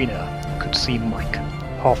 Serena could see Mike,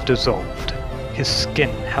 half dissolved, his skin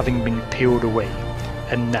having been peeled away,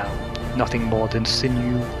 and now nothing more than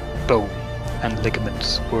sinew, bone, and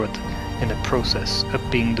ligaments were in the process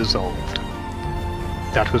of being dissolved.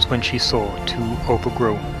 That was when she saw two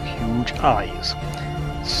overgrown, huge eyes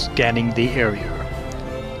scanning the area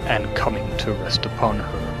and coming to rest upon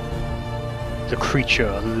her. The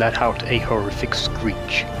creature let out a horrific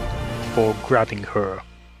screech before grabbing her,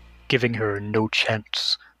 giving her no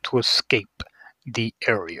chance to escape the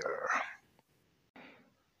area.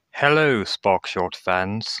 Hello, Sparkshot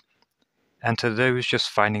fans, and to those just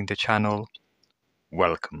finding the channel,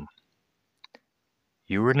 welcome.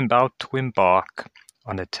 You are about to embark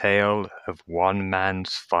on a tale of one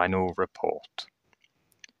man's final report.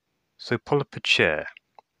 So pull up a chair,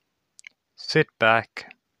 sit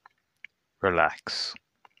back, relax,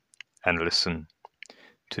 and listen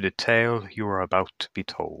to the tale you are about to be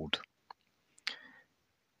told.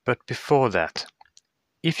 But before that,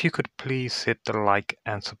 if you could please hit the like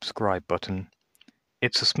and subscribe button.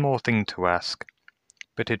 It's a small thing to ask,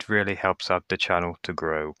 but it really helps out the channel to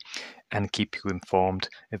grow and keep you informed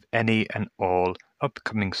of any and all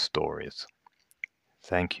upcoming stories.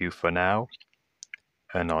 Thank you for now,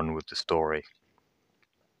 and on with the story.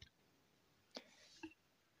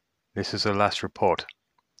 This is the last report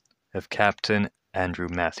of Captain Andrew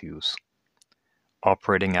Matthews,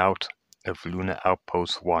 operating out of Lunar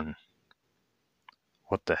Outpost 1.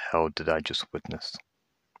 What the hell did I just witness?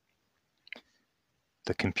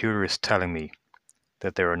 The computer is telling me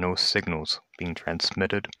that there are no signals being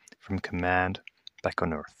transmitted from command back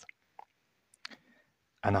on Earth.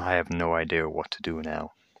 And I have no idea what to do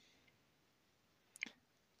now.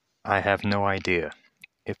 I have no idea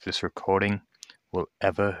if this recording will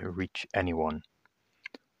ever reach anyone,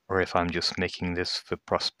 or if I'm just making this for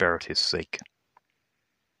prosperity's sake.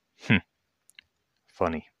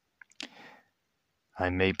 Funny. I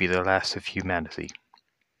may be the last of humanity,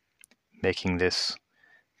 making this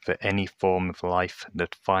for any form of life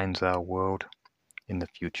that finds our world in the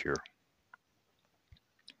future.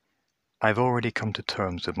 I've already come to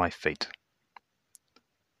terms with my fate.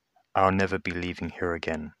 I'll never be leaving here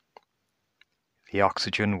again. The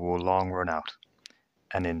oxygen will long run out,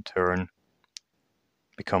 and in turn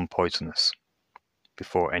become poisonous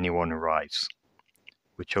before anyone arrives,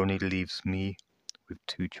 which only leaves me with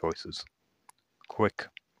two choices, quick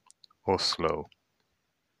or slow.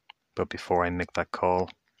 But before I make that call,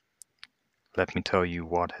 let me tell you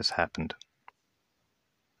what has happened.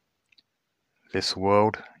 This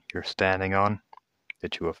world you're standing on,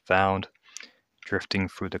 that you have found, drifting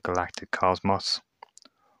through the galactic cosmos,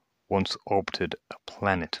 once orbited a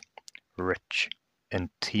planet rich and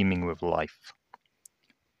teeming with life.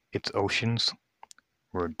 Its oceans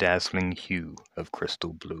were a dazzling hue of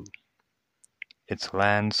crystal blue. Its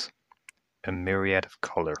lands a myriad of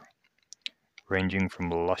color, ranging from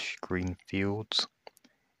lush green fields,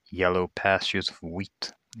 yellow pastures of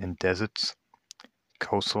wheat and deserts,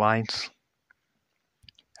 coastlines,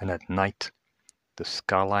 and at night the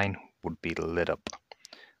skyline would be lit up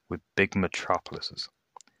with big metropolises,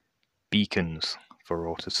 beacons for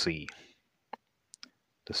all to see.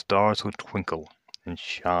 The stars would twinkle and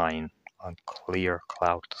shine on clear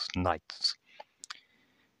cloudless nights.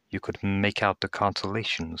 You could make out the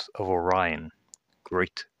constellations of Orion,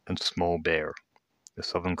 Great and Small Bear, the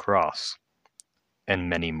Southern Cross, and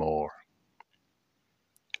many more.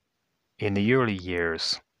 In the early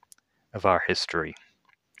years of our history,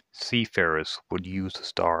 seafarers would use the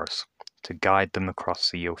stars to guide them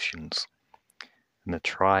across the oceans, and the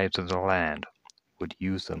tribes of the land would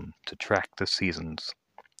use them to track the seasons.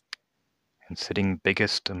 And sitting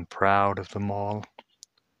biggest and proud of them all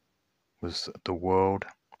was the world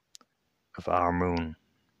of our moon.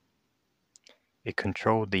 It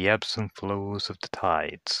controlled the ebbs and flows of the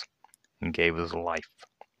tides and gave us life.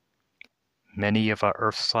 Many of our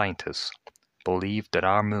Earth scientists believed that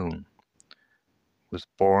our moon was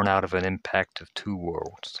born out of an impact of two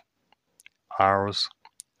worlds, ours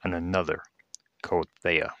and another called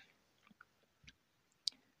Theia.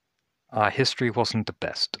 Our history wasn't the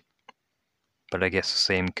best, but I guess the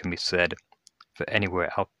same can be said for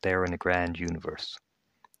anywhere out there in the grand universe.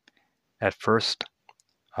 At first,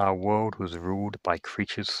 our world was ruled by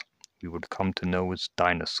creatures we would come to know as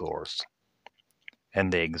dinosaurs,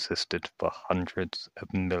 and they existed for hundreds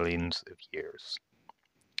of millions of years,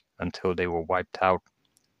 until they were wiped out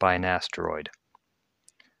by an asteroid.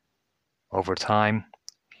 Over time,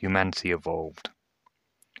 humanity evolved.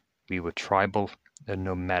 We were tribal and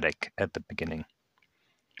nomadic at the beginning,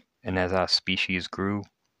 and as our species grew,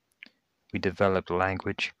 we developed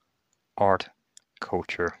language, art,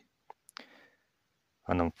 culture,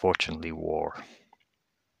 and unfortunately war.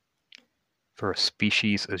 For a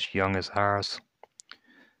species as young as ours,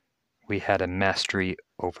 we had a mastery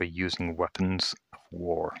over using weapons of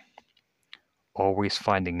war, always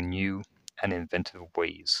finding new and inventive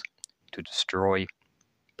ways to destroy,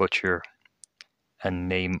 butcher, and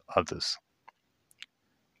maim others,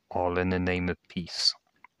 all in the name of peace.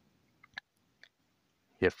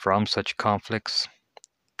 Yet from such conflicts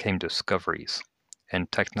came discoveries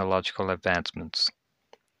and technological advancements,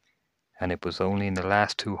 and it was only in the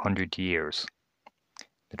last 200 years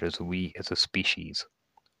that we as a species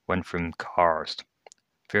went from cars,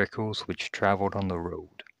 vehicles which traveled on the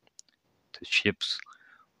road, to ships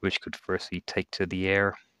which could firstly take to the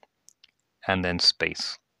air and then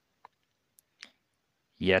space.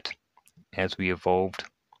 Yet, as we evolved,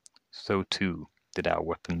 so too did our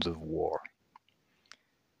weapons of war.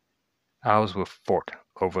 Ours were fought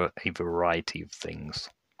over a variety of things: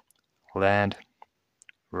 land,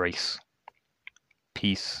 race,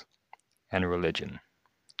 peace, and religion,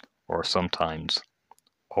 or sometimes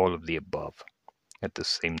all of the above at the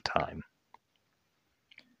same time.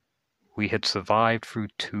 We had survived through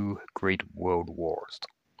two great world wars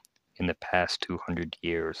in the past 200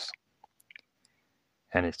 years,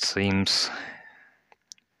 and it seems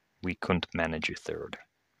we couldn't manage a third.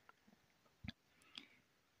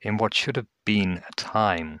 In what should have been a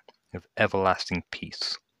time of everlasting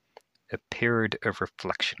peace, a period of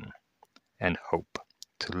reflection and hope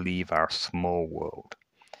to leave our small world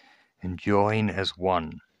and join as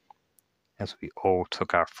one as we all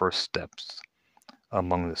took our first steps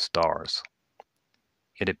among the stars,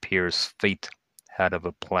 it appears fate had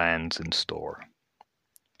other plans in store.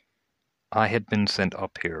 I had been sent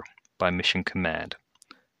up here by Mission Command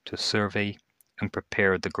to survey and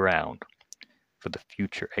prepare the ground for the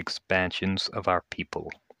future expansions of our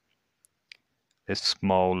people. This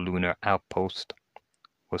small lunar outpost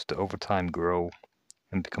was to over time grow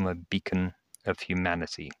and become a beacon of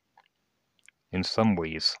humanity. in some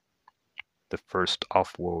ways, the first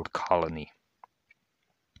off-world colony.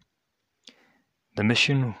 The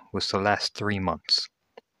mission was to last 3 months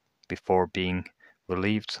before being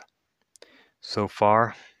relieved. So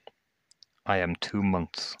far, I am 2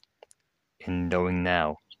 months in knowing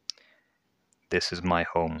now this is my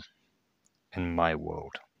home and my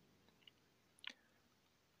world.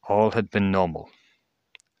 All had been normal.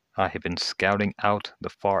 I had been scouting out the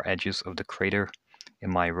far edges of the crater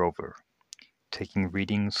in my rover, taking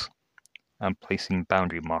readings and placing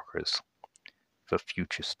boundary markers for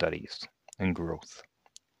future studies and growth,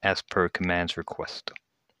 as per command's request.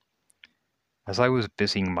 As I was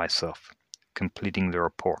busying myself completing the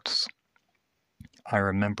reports, I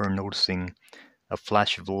remember noticing a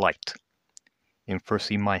flash of light in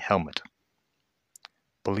firstly my helmet.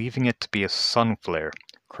 Believing it to be a sun flare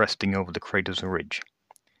cresting over the crater's ridge,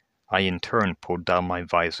 I in turn pulled down my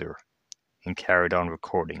visor and carried on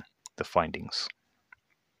recording the findings.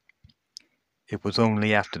 It was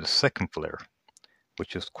only after the second flare,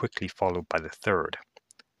 which was quickly followed by the third,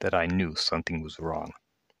 that I knew something was wrong.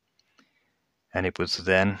 And it was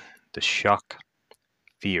then the shock,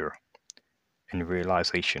 fear, and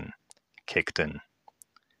realization kicked in,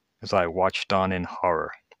 as I watched on in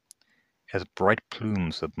horror, as bright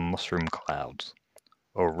plumes of mushroom clouds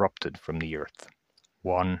erupted from the earth,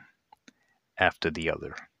 one after the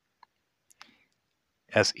other.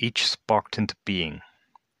 As each sparked into being,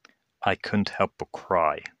 I couldn't help but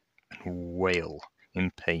cry and wail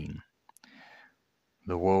in pain.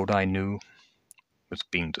 The world I knew was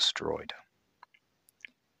being destroyed.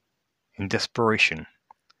 In desperation,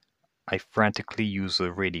 I frantically used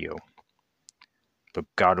the radio, but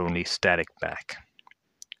got only static back.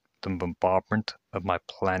 The bombardment of my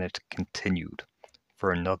planet continued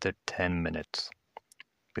for another 10 minutes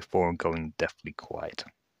before going deathly quiet.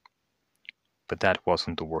 But that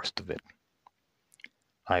wasn't the worst of it.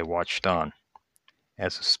 I watched on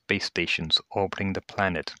as the space stations orbiting the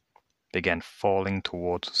planet began falling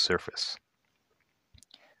towards the surface.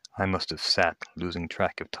 I must have sat losing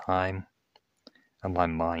track of time and my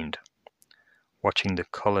mind, watching the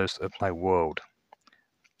colors of my world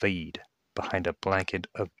fade behind a blanket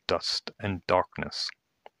of dust and darkness.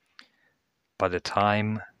 By the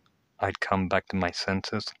time I'd come back to my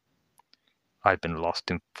senses, I'd been lost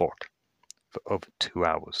in thought for over 2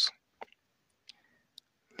 hours.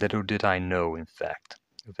 Little did I know, in fact,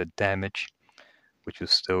 of the damage which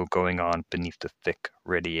was still going on beneath the thick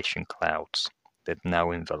radiation clouds that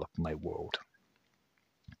now enveloped my world.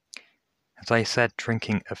 As I sat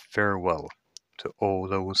drinking a farewell to all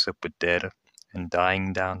those that were dead and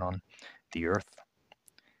dying down on the earth,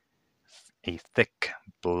 a thick,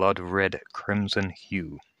 blood-red crimson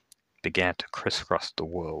hue began to crisscross the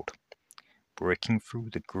world, breaking through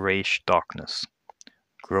the grayish darkness,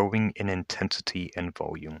 growing in intensity and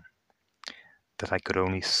volume, that I could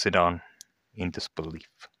only sit on in disbelief.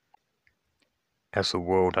 As the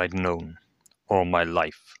world I'd known all my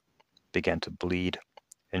life began to bleed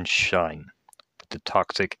and shine, with the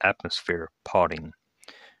toxic atmosphere parting,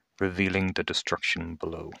 revealing the destruction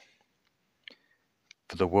below.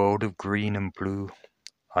 For the world of green and blue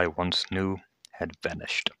I once knew had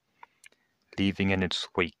vanished, leaving in its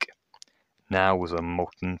wake now was a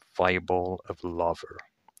molten fireball of lava,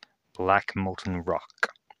 black molten rock.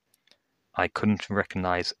 I couldn't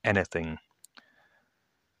recognize anything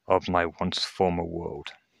of my once former world.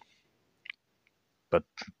 But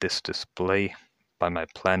this display by my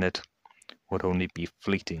planet would only be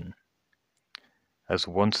fleeting, as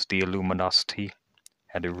once the luminosity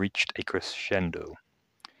had reached a crescendo,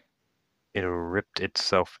 it ripped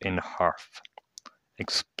itself in half,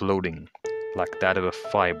 exploding like that of a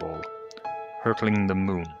fireball, hurtling the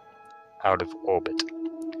moon out of orbit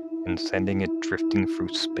and sending it drifting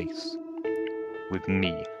through space, with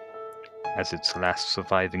me as its last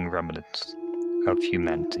surviving remnants of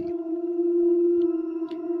humanity.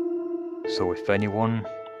 So if anyone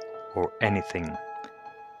or anything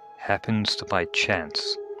happens to by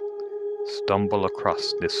chance stumble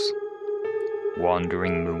across this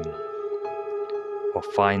wandering moon, or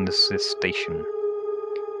find this station,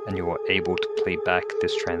 and you are able to play back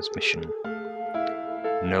this transmission,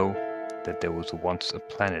 know that there was once a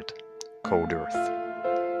planet called Earth,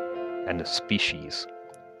 and a species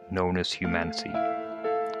known as humanity,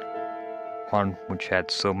 one which had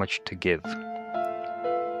so much to give,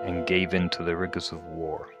 and gave in to the rigors of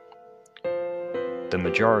war. The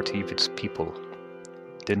majority of its people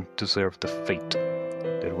didn't deserve the fate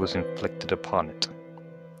that was inflicted upon it.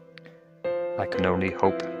 I can only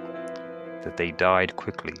hope that they died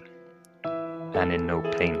quickly and in no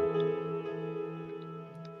pain.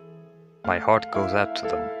 My heart goes out to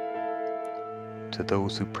them, To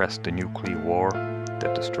those who pressed the nuclear war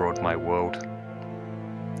that destroyed my world,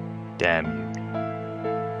 damn you.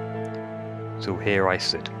 So here I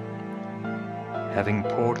sit, having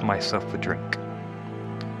poured myself a drink,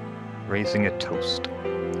 raising a toast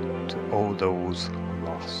to all those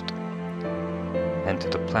lost, and to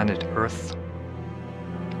the planet Earth.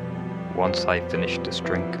 Once I finish this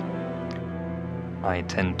drink, I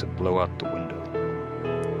intend to blow out the window.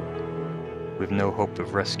 With no hope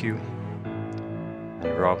of rescue,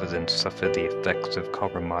 and rather than suffer the effects of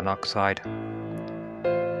carbon monoxide,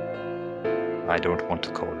 I don't want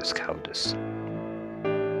to call this cowardice,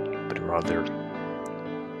 but rather,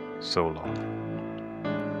 so long.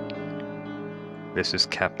 This is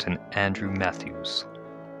Captain Andrew Matthews,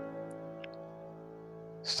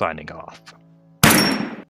 signing off.